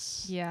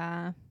standards.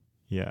 Yeah.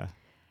 Yeah.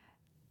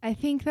 I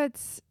think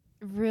that's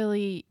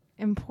really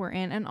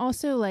important. And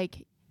also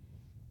like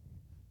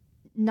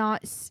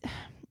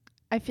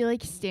I feel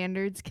like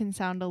standards can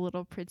sound a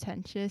little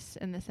pretentious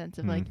in the sense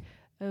of like,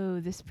 oh,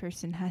 this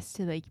person has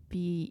to like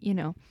be, you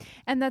know,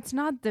 and that's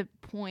not the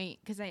point.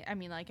 Cause I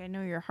mean, like, I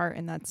know your heart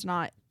and that's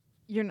not,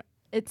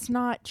 it's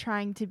not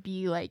trying to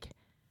be like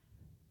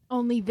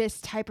only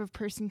this type of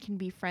person can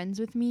be friends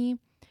with me.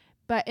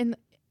 But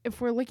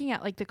if we're looking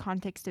at like the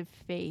context of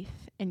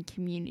faith and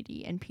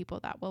community and people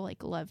that will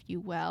like love you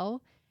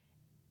well,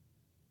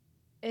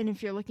 and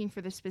if you're looking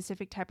for the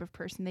specific type of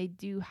person, they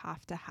do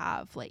have to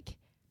have like,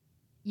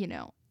 you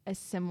know, a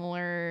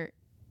similar,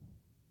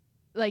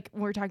 like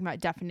we're talking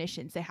about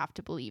definitions, they have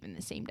to believe in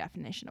the same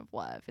definition of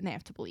love and they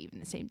have to believe in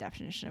the same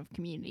definition of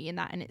community. And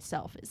that in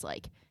itself is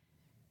like,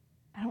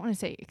 I don't want to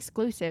say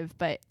exclusive,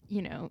 but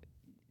you know,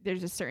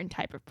 there's a certain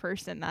type of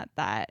person that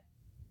I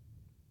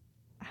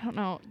don't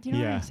know. Do you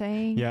know what I'm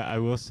saying? Yeah, I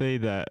will say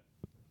that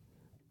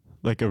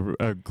like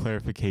a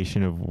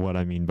clarification of what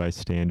I mean by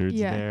standards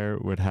there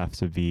would have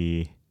to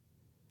be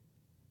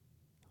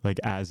like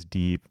as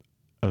deep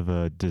of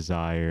a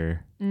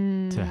desire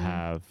to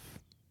have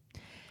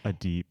a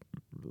deep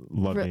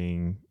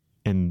loving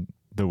in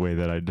the way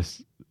that I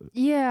just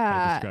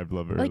I described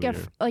love earlier.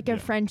 Like a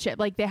friendship,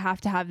 like they have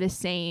to have the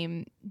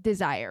same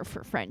desire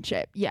for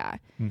friendship. Yeah.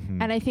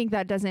 And I think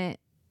that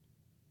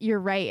you're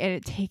right, and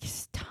it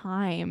takes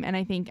time. And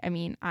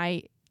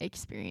I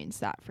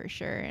experienced that for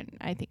sure, and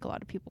I think a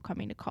lot of people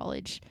coming to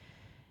college,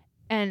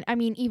 and I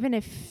mean, even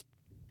if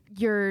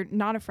you're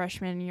not a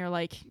freshman, you're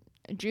like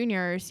a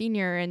junior or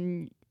senior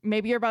and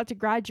maybe you're about to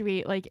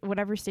graduate, like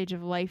whatever stage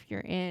of life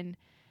you're in,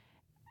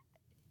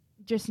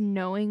 just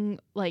knowing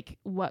like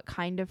what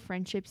kind of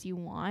friendships you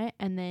want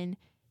and then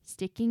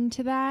sticking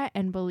to that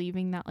and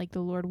believing that like the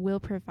Lord will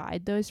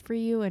provide those for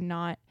you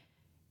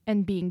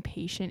and being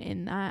patient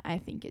in that, I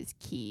think is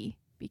key.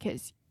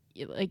 Because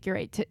like you're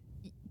right,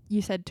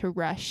 you said to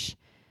rush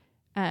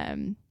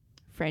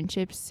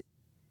friendships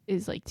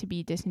is like to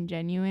be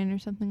disingenuine or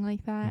something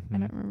like that. I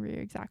don't remember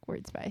your exact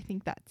words, but I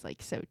think that's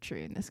like so true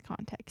in this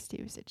context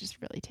too. So it just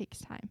really takes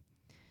time.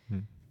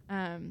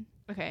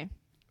 Okay,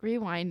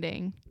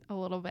 rewinding a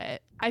little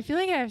bit. I feel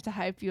like I have to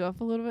hype you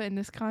up a little bit in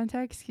this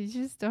context because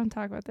you just don't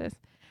talk about this.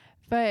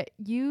 But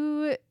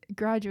you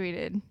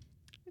graduated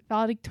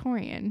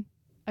valedictorian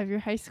of your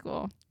high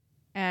school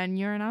and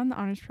you're now in the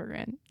honors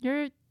program.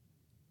 You're a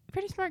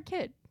pretty smart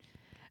kid.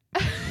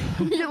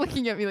 You're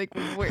looking at me like,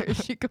 where is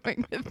she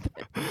going with this?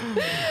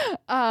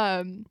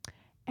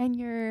 And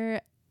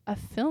you're a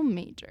film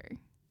major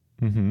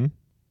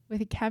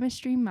with a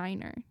chemistry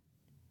minor.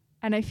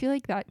 And I feel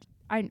like that,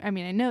 I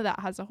mean, I know that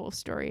has a whole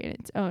story in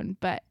its own,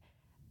 but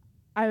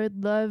I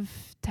would love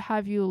to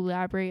have you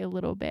elaborate a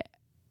little bit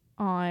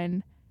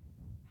on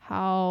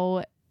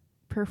how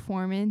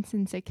performance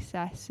and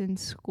success in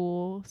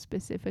school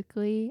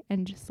specifically,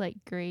 and just like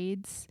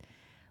grades,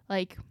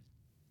 like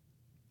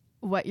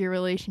what your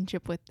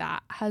relationship with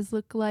that has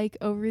looked like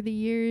over the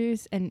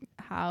years and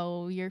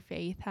how your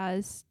faith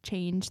has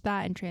changed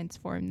that and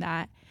transformed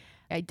that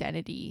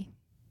identity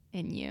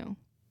in you.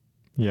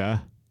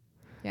 Yeah.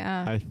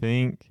 I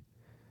think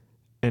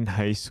in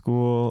high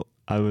school,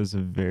 I was a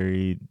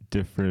very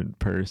different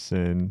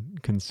person,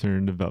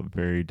 concerned about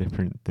very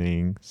different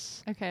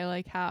things. Okay,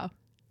 like how?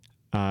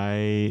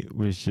 I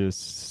was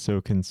just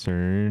so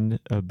concerned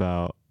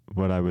about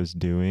what I was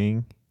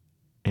doing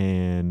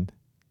and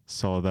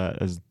saw that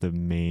as the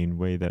main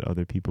way that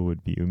other people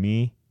would view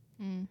me.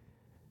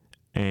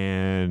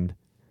 And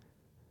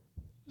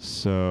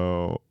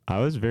so I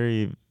was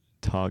very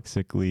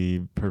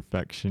toxically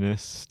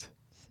perfectionist.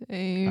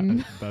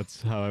 Same.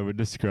 That's how I would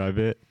describe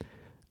it.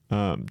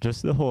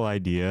 Just the whole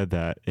idea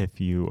that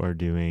if you are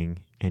doing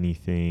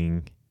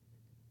anything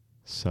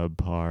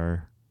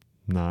subpar,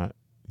 not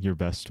your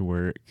best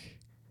work,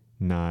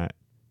 not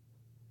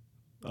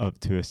up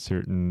to a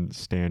certain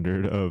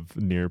standard of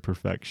near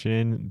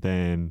perfection,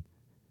 then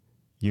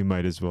you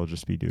might as well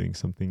just be doing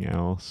something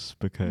else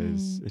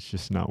because it's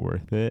just not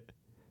worth it.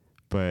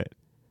 But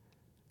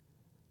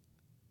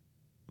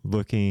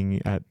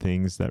looking at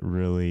things that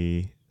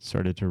really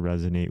started to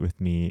resonate with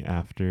me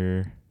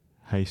after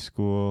high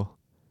school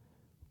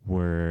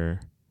were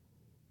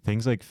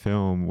things like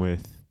film,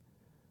 with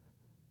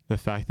the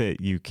fact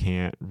that you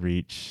can't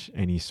reach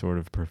any sort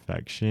of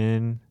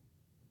perfection.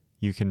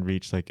 You can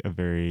reach like a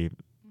very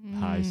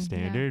high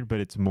standard, but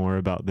it's more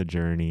about the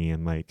journey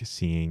and like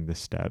seeing the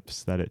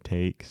steps that it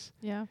takes.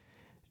 Yeah.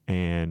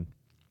 And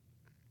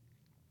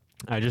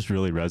I just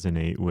really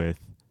resonate with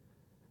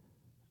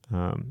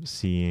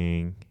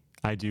seeing.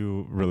 I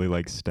do really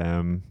like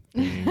STEM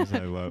things.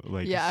 I love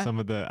like some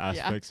of the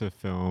aspects of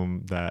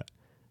film that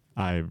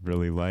I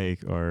really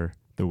like are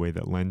the way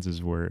that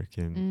lenses work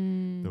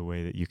and the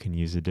way that you can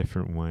use a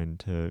different one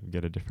to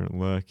get a different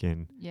look.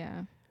 And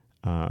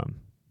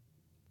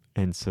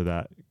and so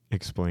that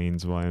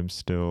explains why I'm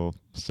still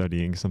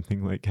studying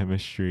something like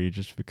chemistry,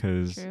 just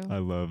because I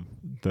love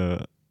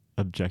the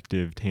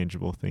objective,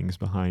 tangible things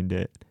behind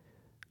it,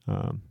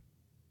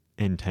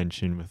 in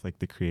tension with like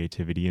the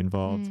creativity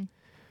involved.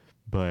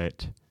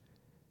 But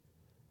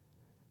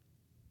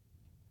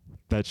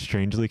that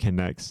strangely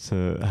connects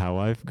to how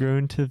I've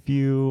grown to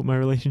view my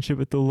relationship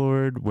with the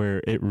Lord,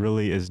 where it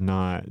really is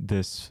not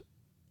this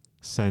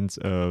sense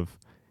of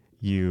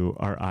you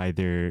are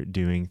either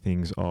doing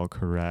things all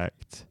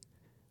correct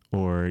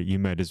or you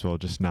might as well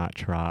just not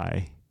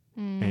try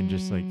and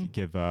just like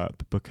give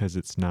up because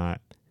it's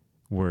not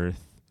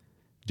worth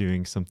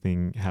doing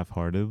something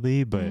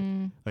half-heartedly. But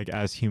like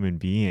as human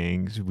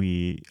beings,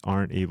 we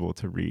aren't able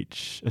to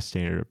reach a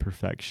standard of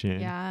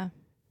perfection.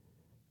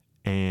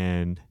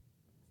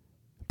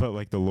 But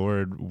like the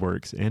Lord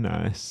works in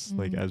us,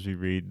 like as we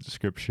read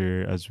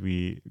scripture, as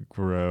we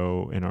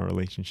grow in our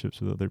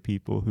relationships with other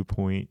people who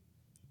point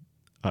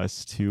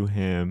us to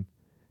him,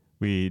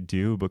 we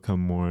do become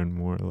more and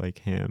more like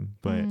him.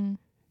 But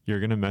you're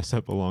going to mess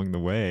up along the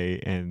way.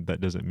 And that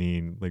doesn't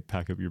mean like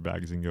pack up your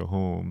bags and go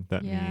home.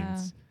 That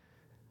means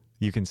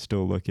you can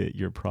still look at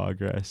your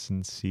progress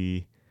and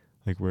see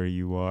like where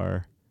you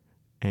are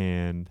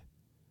and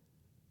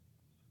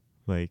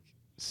like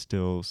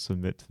still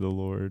submit to the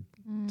Lord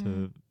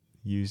to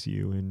use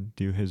you and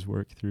do his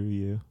work through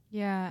you.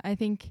 Yeah, I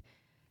think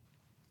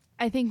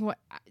what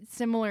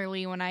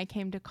similarly when I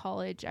came to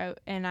college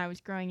and I was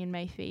growing in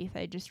my faith,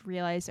 I just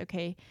realized,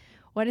 okay,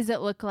 what does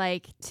it look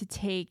like to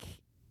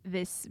take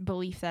this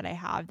belief that I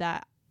have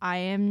that I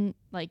am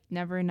like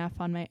never enough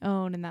on my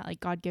own and that like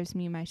God gives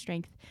me my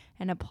strength,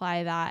 and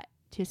apply that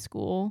to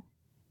school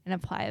and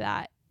apply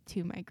that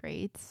to my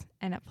grades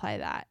and apply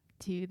that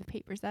to the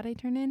papers that I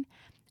turn in.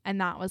 And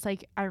that was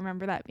like, I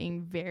remember that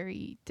being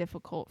very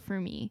difficult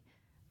for me.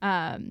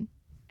 And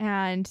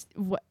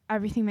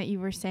everything that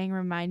you were saying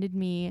reminded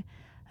me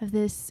of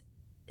this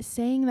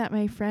saying that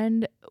my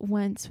friend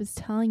once was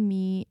telling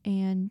me,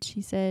 and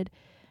she said,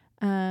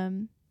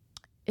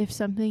 if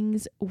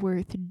something's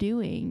worth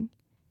doing,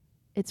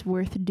 it's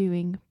worth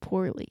doing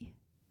poorly.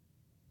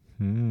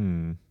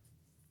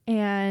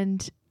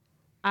 And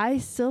I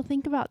still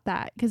think about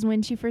that, because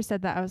when she first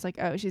said that, I was like,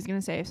 oh, she's going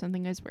to say if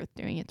something is worth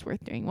doing, it's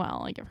worth doing well.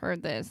 Like, I've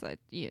heard this, that,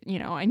 you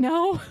know, I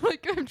know,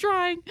 like, I'm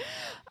trying.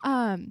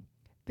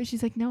 But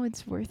she's like, no,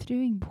 it's worth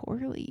doing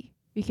poorly,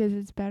 because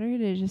it's better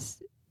to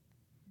just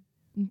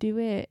do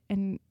it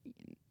and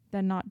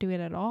than not do it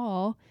at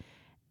all.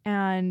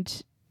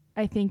 And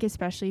I think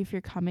especially if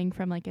you're coming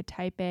from like a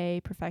type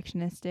A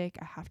perfectionistic,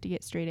 I have to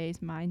get straight A's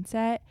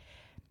mindset,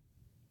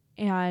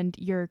 and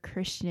you're a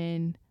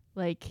Christian,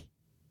 like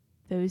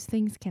those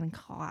things can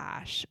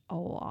clash a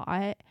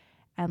lot.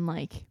 And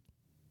like,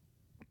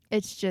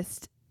 I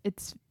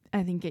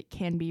think it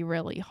can be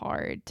really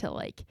hard to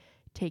like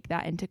take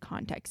that into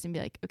context and be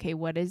like, okay,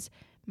 what is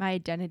my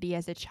identity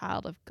as a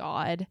child of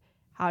God?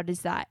 How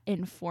does that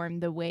inform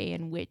the way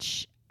in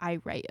which I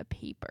write a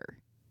paper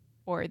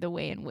or the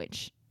way in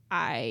which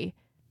I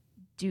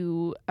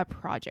do a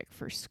project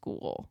for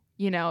school?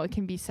 You know, it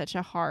can be such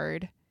a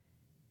hard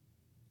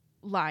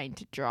line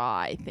to draw,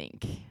 I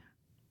think.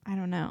 I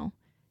don't know.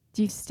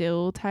 Do you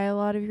still tie a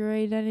lot of your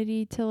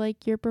identity to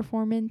like your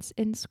performance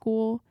in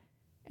school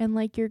and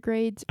like your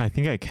grades? I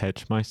think I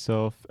catch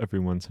myself every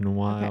once in a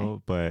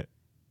while, but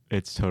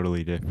it's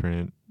totally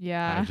different.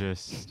 Yeah.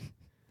 It's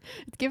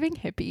giving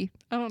hippie.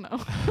 I don't know.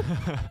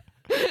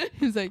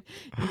 He's like,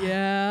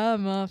 yeah,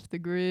 I'm off the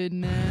grid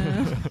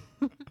now.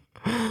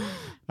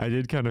 I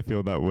did kind of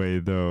feel that way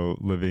though,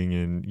 living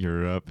in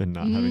Europe and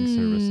not having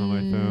service on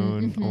my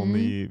phone,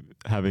 only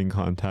having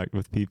contact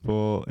with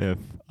people if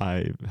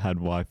I had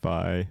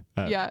Wi-Fi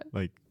at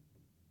like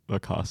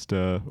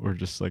Acosta or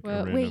just like a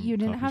random wait, you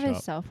didn't have shop.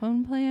 A cell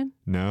phone plan?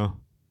 No,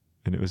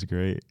 and it was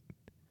great.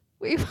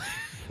 Wait, I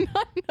did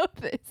not know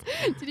this.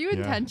 Did you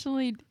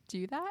intentionally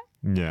do that?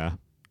 Yeah,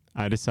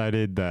 I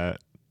decided that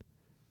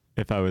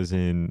if I was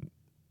in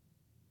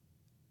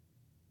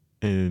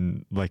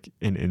in like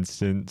an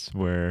instance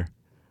where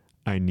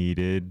I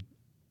needed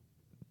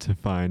to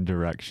find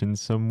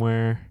directions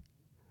somewhere,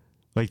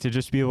 like to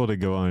just be able to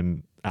go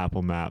on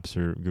Apple Maps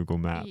or Google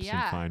Maps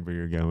and find where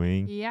you're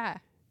going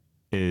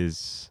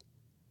is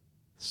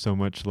so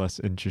much less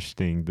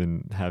interesting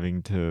than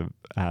having to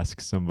ask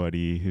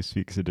somebody who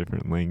speaks a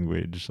different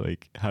language,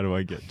 like, how do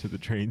I get to the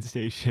train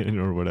station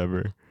or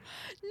whatever.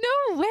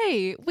 No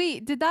way.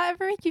 Wait, did that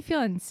ever make you feel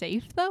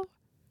unsafe though?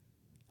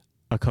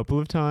 A couple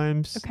of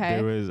times.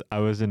 Okay. I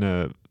was in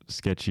a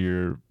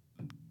sketchier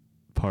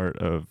part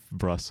of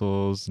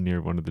Brussels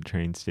near one of the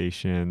train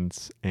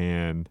stations,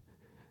 and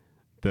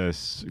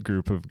this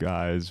group of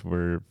guys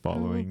were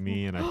following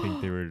me, and I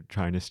think they were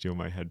trying to steal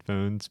my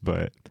headphones,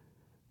 but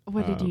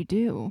what did you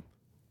do?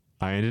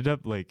 I ended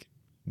up like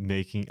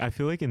I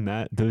feel like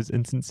in those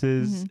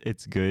instances,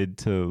 it's good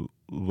to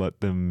let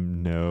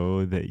them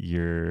know that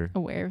you're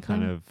aware of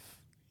kind them. of,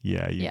 you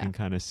can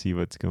kind of see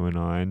what's going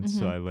on.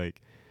 So I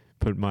like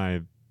put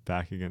my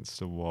back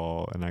against a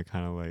wall and I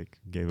kind of like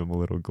gave them a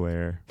little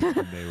glare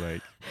and they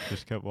like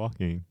just kept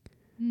walking.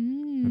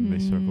 And they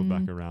circled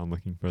back around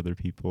looking for other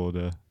people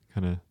to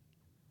kind of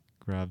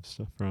grab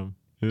stuff from.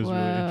 It was really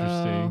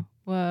interesting.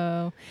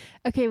 Whoa.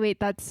 Okay, wait,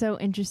 that's so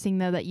interesting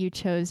though that you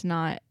chose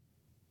not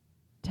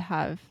to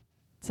have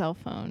cell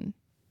phone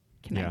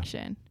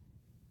connection.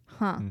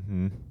 Huh.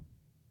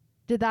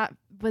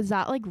 Was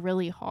that like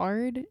really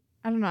hard?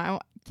 I don't know.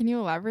 Can you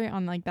elaborate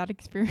on like that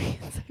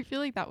experience? I feel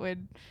like that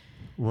would.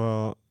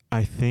 Well,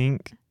 I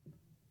think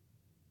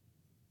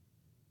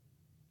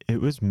it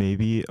was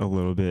maybe a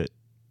little bit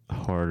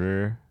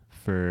harder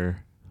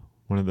for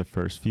one of the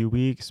first few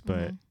weeks,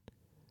 but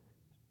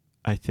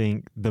I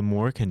think the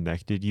more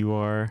connected you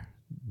are,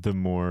 the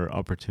more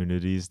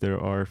opportunities there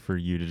are for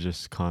you to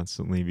just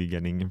constantly be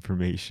getting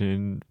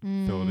information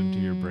filled into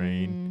your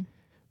brain.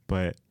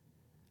 But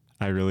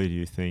I really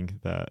do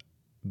think that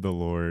the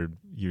Lord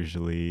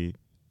usually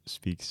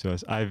speaks to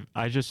us.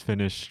 I just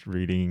finished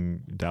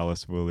reading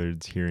Dallas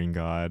Willard's Hearing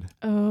God.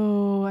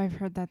 Oh, I've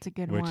heard that's a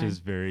good one. Which is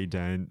very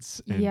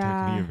dense and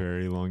took me a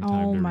very long time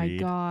to read. Oh my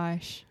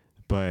gosh.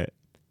 But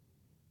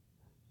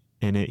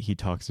in it, he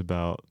talks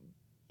about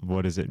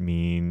what does it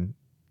mean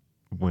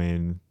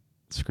when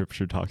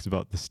scripture talks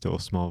about the still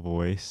small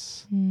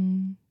voice.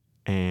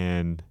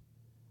 And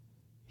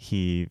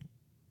he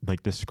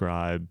like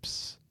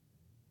describes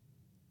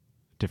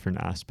different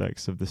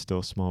aspects of the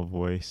still small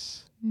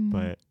voice,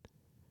 but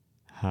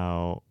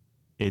how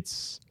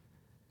it's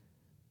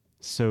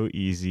so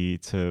easy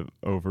to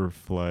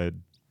overflood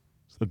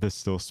the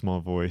still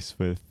small voice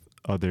with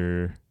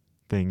other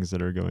things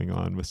that are going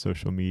on with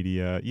social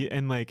media.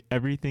 And like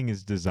everything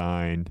is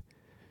designed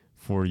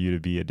for you to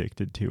be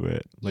addicted to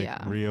it. Like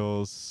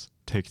Reels,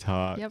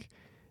 TikTok.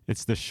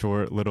 It's the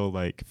short little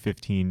like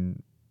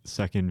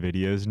 15-second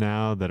videos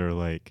now that are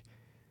like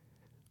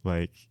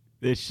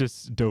it's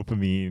just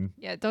dopamine.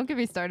 Yeah, don't get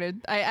me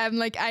started. I'm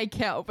like, I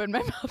can't open my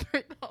mouth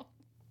right now.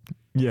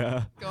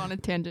 Yeah. Go on a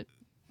tangent.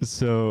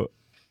 So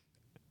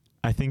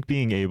I think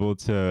being able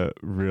to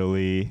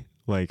really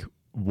like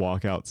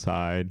walk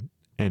outside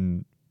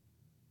and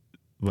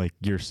like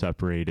you're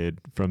separated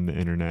from the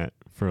internet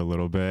for a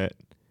little bit,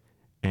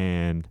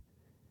 and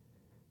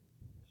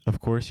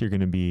of course you're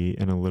going to be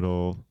in a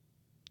little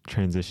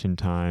transition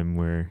time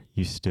where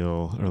you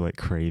still are like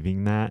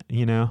craving that,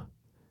 you know?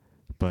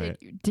 But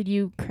did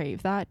you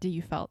crave that? Did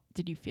you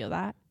feel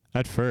that?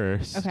 At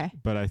first. Okay.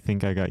 But I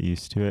think I got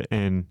used to it.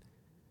 And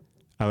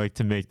I like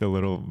to make the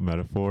little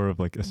metaphor of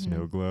like a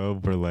snow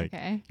globe where like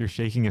you're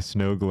shaking a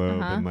snow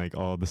globe and like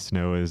all the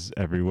snow is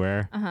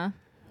everywhere.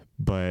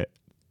 But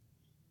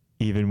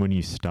even when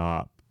you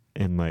stop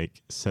and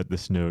like set the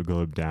snow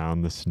globe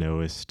down, the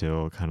snow is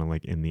still kind of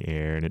like in the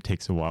air and it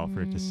takes a while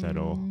for it to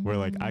settle. Where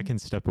like I can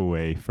step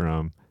away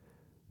from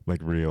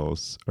like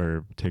Reels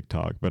or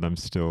TikTok, but I'm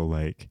still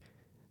like,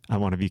 I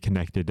want to be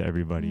connected to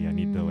everybody. I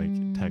need to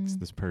like text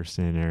this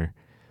person or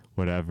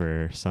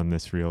whatever, send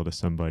this reel to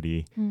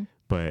somebody.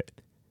 But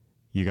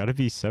you got to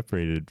be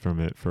separated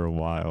from it for a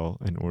while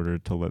in order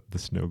to let the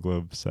snow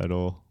globe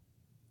settle.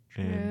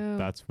 True. And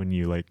that's when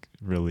you like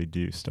really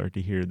do start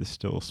to hear the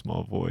still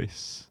small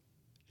voice.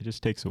 It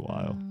just takes a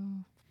while.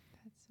 Oh,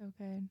 that's so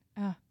good.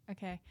 Oh,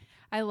 okay.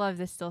 I love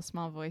this still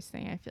small voice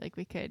thing. I feel like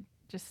we could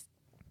just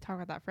talk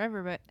about that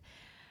forever, but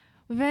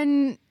we've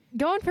been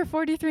going for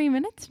 43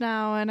 minutes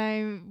now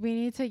and we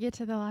need to get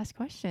to the last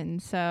question.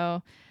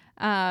 So,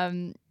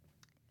 the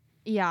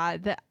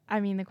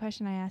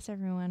question I ask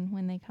everyone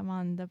when they come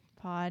on the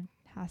pod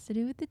has to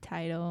do with the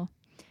title,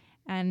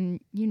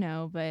 and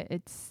but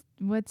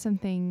what's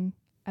something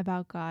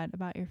about God,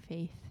 about your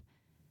faith,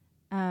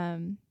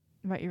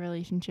 about your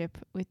relationship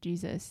with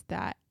Jesus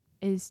that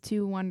is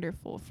too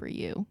wonderful for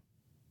you?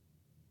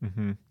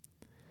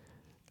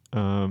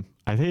 I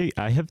think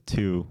I have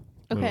two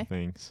little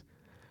things.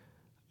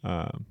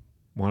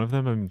 One of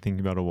them I've been thinking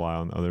about a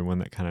while, and the other one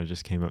that kind of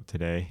just came up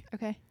today.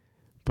 Okay.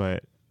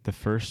 But the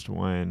first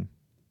one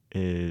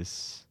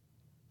is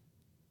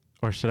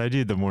or should I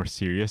do the more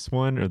serious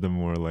one or the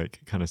more like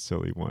kind of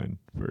silly one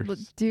first?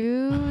 Let's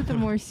do the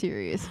more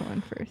serious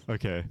one first.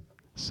 Okay.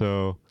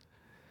 So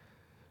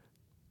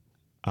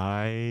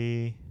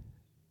I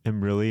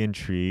am really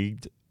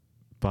intrigued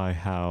by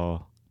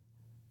how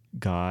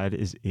God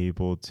is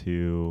able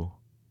to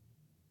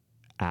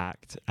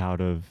act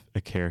out of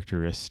a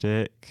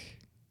characteristic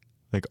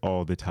like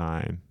all the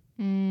time.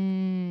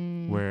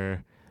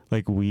 Where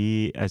like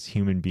we as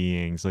human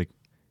beings, like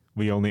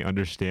we only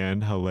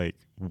understand how like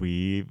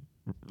we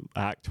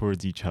act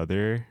towards each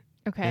other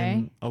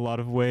in a lot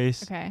of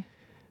ways. Okay.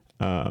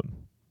 But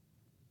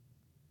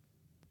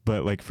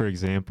like for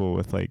example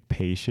with like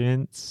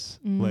patience,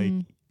 like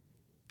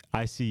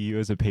I see you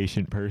as a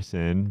patient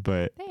person,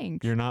 but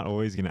Thanks. You're not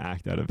always going to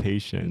act out of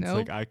patience. Nope.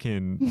 Like I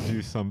can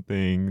do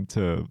something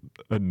to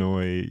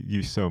annoy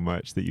you so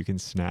much that you can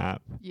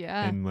snap.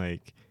 Yeah. And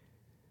like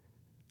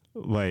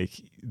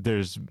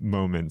there's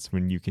moments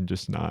when you can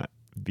just not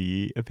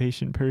be a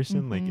patient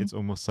person. Like it's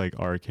almost like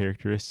our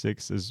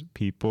characteristics as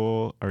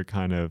people are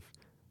kind of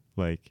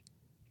like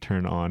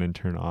turn on and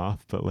turn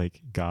off, but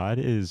like God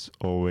is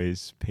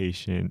always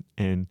patient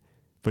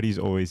but he's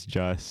always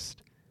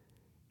just,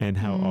 and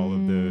how all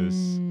of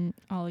those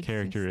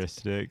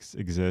characteristics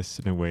exist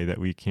in a way that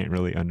we can't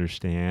really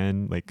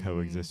understand, like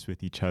coexist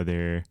with each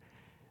other.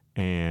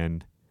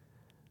 And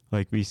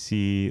like we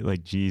see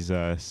like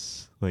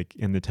Jesus like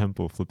in the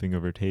temple flipping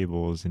over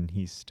tables, and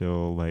he's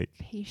still like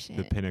patient,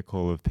 the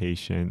pinnacle of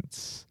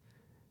patience,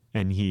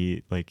 and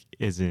he like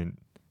isn't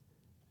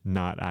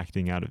not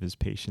acting out of his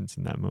patience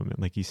in that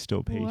moment. Like he's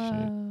still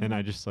patient. Whoa. And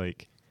I just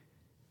like,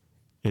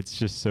 it's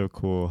just so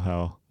cool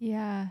how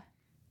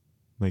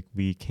like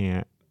we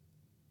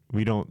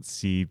don't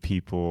see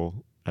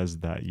people as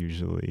that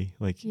usually.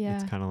 Like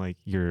it's kind of like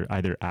you're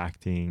either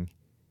acting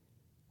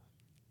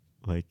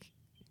like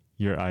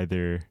you're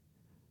either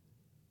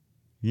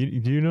do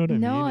you know what I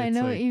mean? I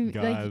know like what you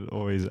God like,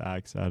 always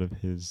acts out of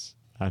his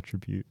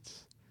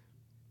attributes.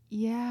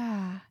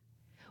 Yeah.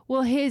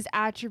 Well, his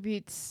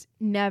attributes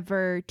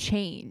never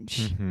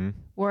change,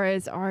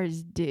 whereas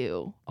ours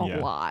do a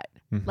lot.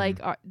 Like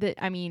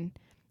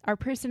our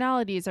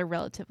personalities are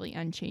relatively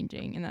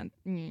unchanging, and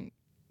that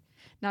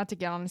not to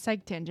get on a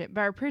psych tangent,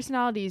 but our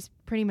personalities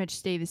pretty much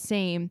stay the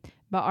same,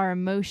 but our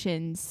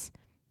emotions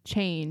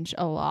change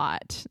a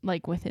lot,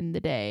 like within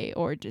the day,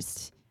 or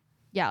just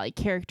like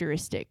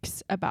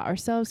characteristics about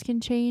ourselves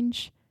can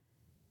change,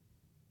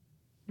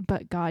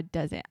 but God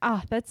doesn't.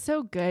 That's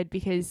so good,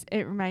 because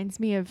it reminds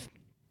me of,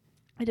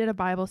 I did a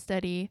Bible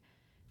study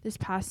this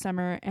past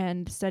summer,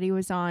 and the study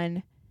was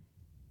on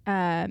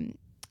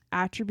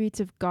attributes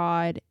of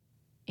God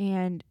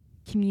and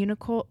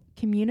communicable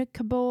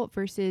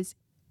versus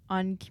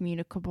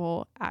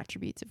uncommunicable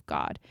attributes of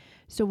God.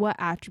 So what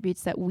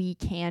attributes that we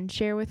can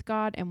share with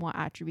God and what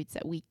attributes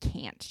that we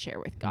can't share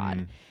with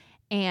God.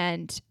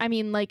 And I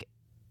mean, like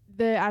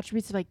the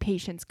attributes of like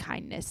patience,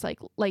 kindness,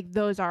 like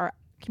those are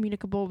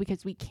communicable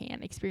because we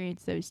can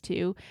experience those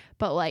too.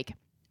 But like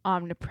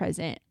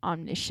omnipresent,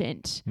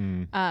 omniscient,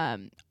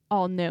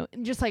 all know,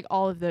 just like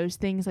all of those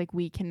things, like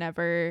we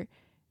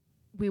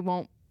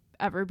won't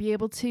ever be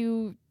able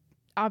to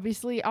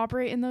obviously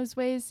operate in those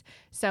ways.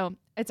 So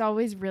it's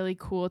always really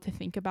cool to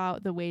think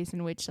about the ways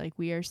in which like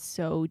we are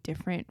so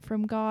different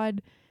from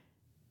God,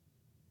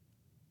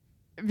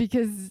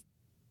 because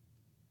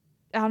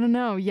I don't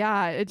know.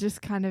 Yeah. It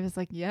just kind of is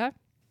like,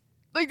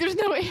 like there's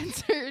no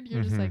answer. And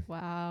you're just like,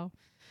 wow.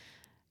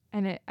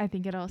 And I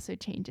think it also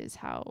changes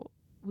how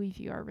we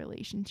view our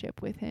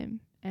relationship with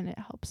him. And it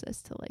helps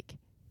us to like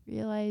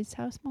realize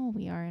how small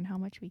we are and how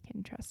much we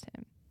can trust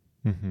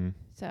him.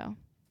 So.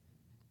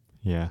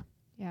 Yeah.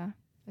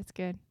 That's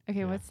good.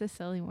 Okay. What's the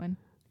silly one?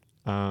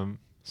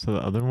 So the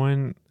other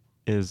one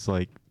is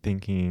like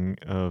thinking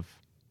of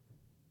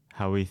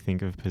how we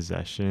think of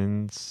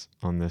possessions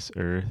on this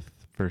earth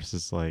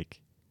versus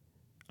like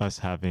us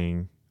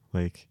having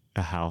like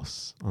a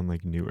house on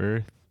like new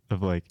earth,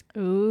 of like,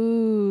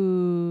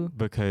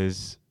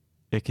 because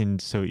it can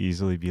so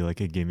easily be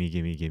like a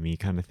gimme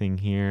kind of thing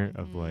here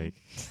of like,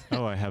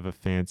 oh, I have a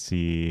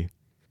fancy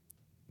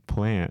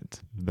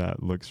plant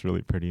that looks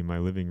really pretty in my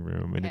living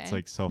room, and it's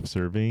like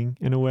self-serving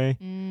in a way.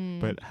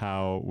 But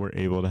how we're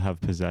able to have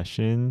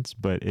possessions,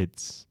 but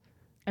it's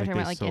like,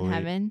 talking about like in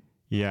heaven.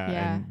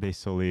 And they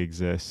solely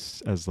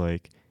exist as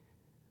like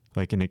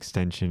an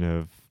extension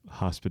of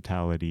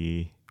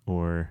hospitality,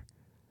 or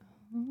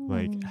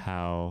like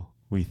how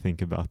we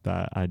think about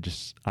that.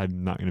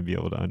 I'm not going to be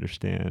able to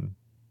understand.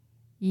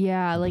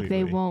 Yeah, completely. Like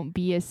they won't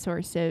be a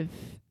source of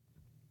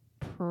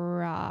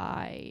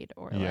pride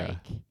or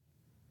like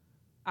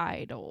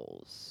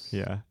idols.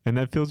 Yeah. And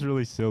that feels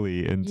really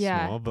silly and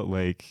small, but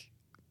like,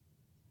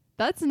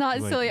 that's not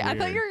like silly. Weird. I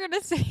thought you were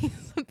going to say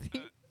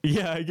something.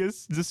 Yeah, I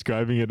guess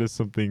describing it as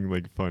something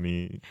like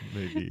funny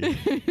maybe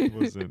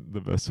wasn't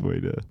the best way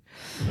to.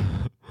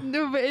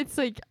 No, but it's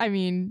like, I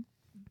mean,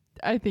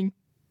 I think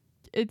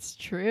it's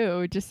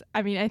true. Just,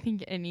 I mean, I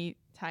think any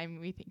time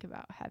we think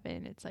about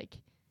heaven, it's like,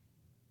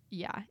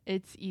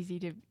 it's easy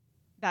to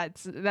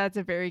That's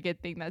a very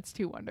good thing. That's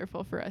too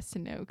wonderful for us to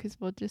know, because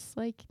we'll just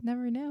like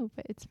never know.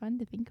 But it's fun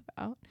to think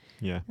about.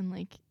 Yeah. And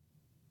like,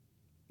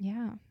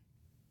 yeah.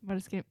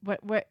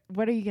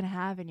 What are you gonna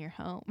have in your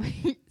home?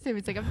 So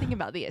it's like, I'm thinking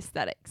about the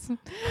aesthetics.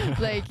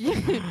 Like,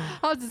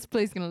 how's this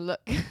place gonna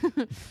look?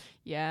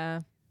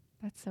 Yeah,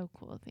 that's so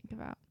cool to think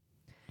about.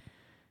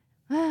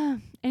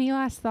 Any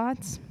last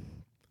thoughts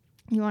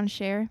you want to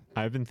share?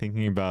 I've been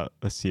thinking about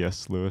a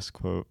C.S. Lewis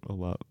quote a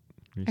lot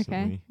recently.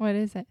 Okay, what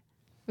is it?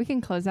 We can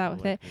close out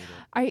with it.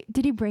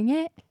 Did he bring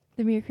it?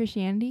 The Mere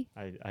Christianity?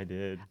 I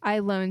did. I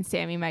loaned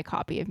Sammy my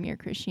copy of Mere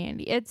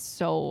Christianity. It's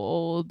so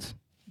old,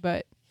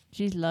 but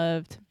she's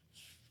loved.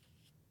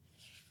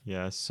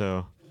 Yeah,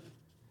 so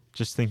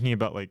just thinking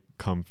about like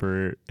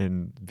comfort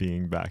and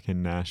being back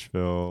in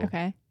Nashville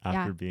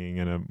after being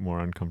in a more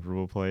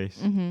uncomfortable place.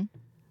 Mm-hmm.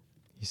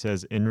 He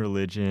says, in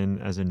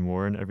religion, as in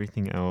war and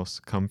everything else,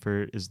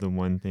 comfort is the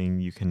one thing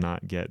you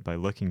cannot get by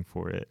looking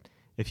for it.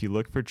 If you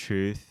look for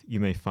truth, you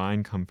may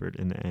find comfort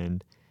in the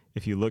end.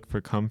 If you look for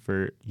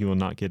comfort, you will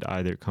not get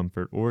either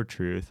comfort or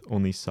truth,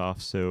 only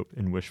soft soap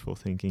and wishful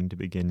thinking to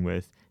begin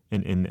with,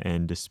 and in the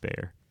end,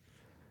 despair.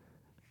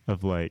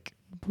 Of like,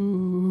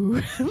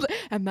 boo.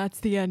 And that's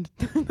the end.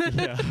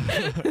 Yeah.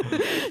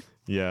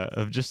 Yeah,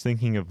 of just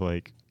thinking of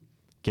like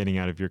getting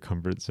out of your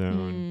comfort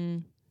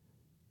zone.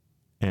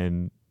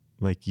 And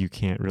like you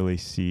can't really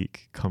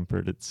seek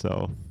comfort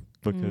itself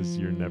because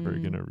you're never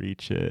going to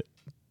reach it.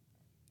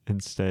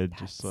 Instead,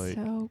 that's just like,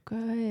 so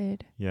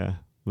good. Yeah,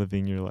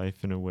 living your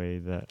life in a way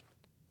that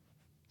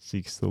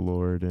seeks the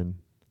Lord, and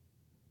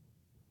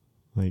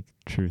like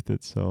truth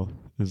itself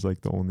is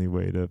like the only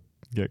way to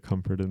get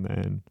comfort in the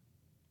end.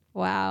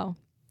 Wow.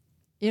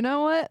 You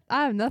know what?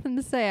 I have nothing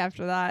to say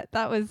after that.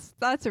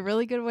 That's a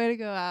really good way to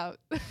go out.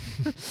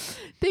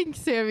 Thanks,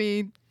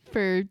 Sammy,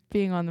 for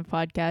being on the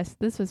podcast.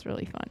 This was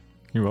really fun.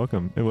 You're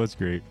welcome. It was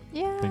great.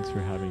 Yeah. Thanks for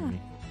having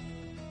me.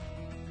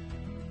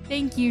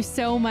 Thank you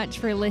so much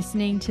for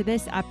listening to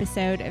this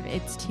episode of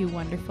It's Too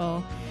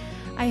Wonderful.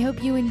 I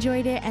hope you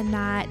enjoyed it and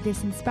that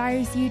this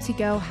inspires you to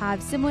go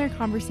have similar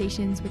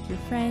conversations with your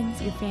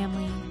friends, your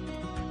family,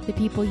 the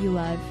people you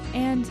love,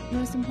 and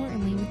most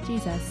importantly, with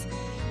Jesus.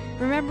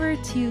 Remember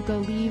to go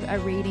leave a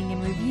rating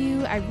and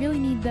review. I really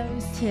need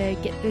those to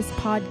get this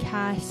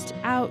podcast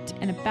out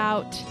and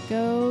about.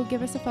 Go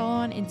give us a follow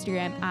on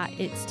Instagram at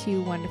It's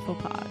Too Wonderful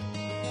Pod.